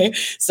 Okay.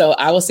 So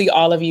I will see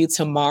all of you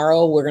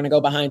tomorrow. We're going to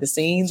go behind the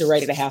scenes. We're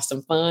ready to have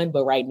some fun.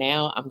 But right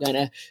now I'm going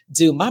to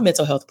do my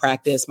mental health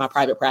practice, my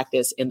private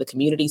practice in the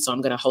community. So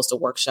I'm going to host a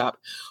workshop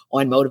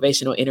on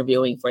motivational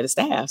interviewing for the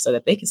staff so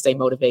that they can stay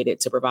motivated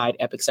to provide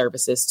epic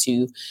services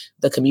to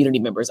the community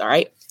members. All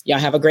right. Y'all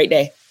have a great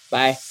day.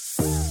 Bye.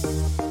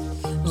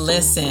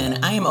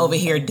 Listen, I am over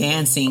here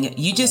dancing.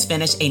 You just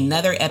finished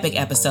another epic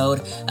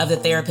episode of the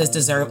Therapists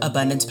Deserve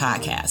Abundance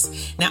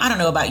podcast. Now, I don't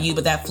know about you,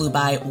 but that flew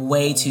by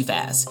way too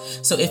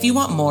fast. So if you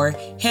want more,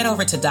 head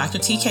over to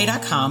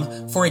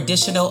drtk.com for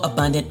additional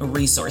abundant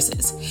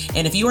resources.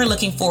 And if you are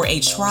looking for a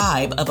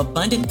tribe of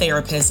abundant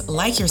therapists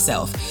like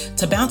yourself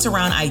to bounce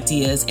around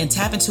ideas and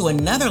tap into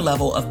another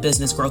level of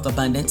business growth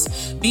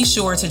abundance, be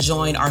sure to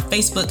join our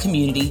Facebook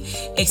community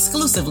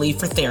exclusively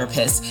for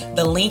therapists.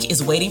 The link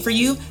is waiting for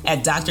you at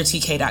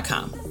drtk.com.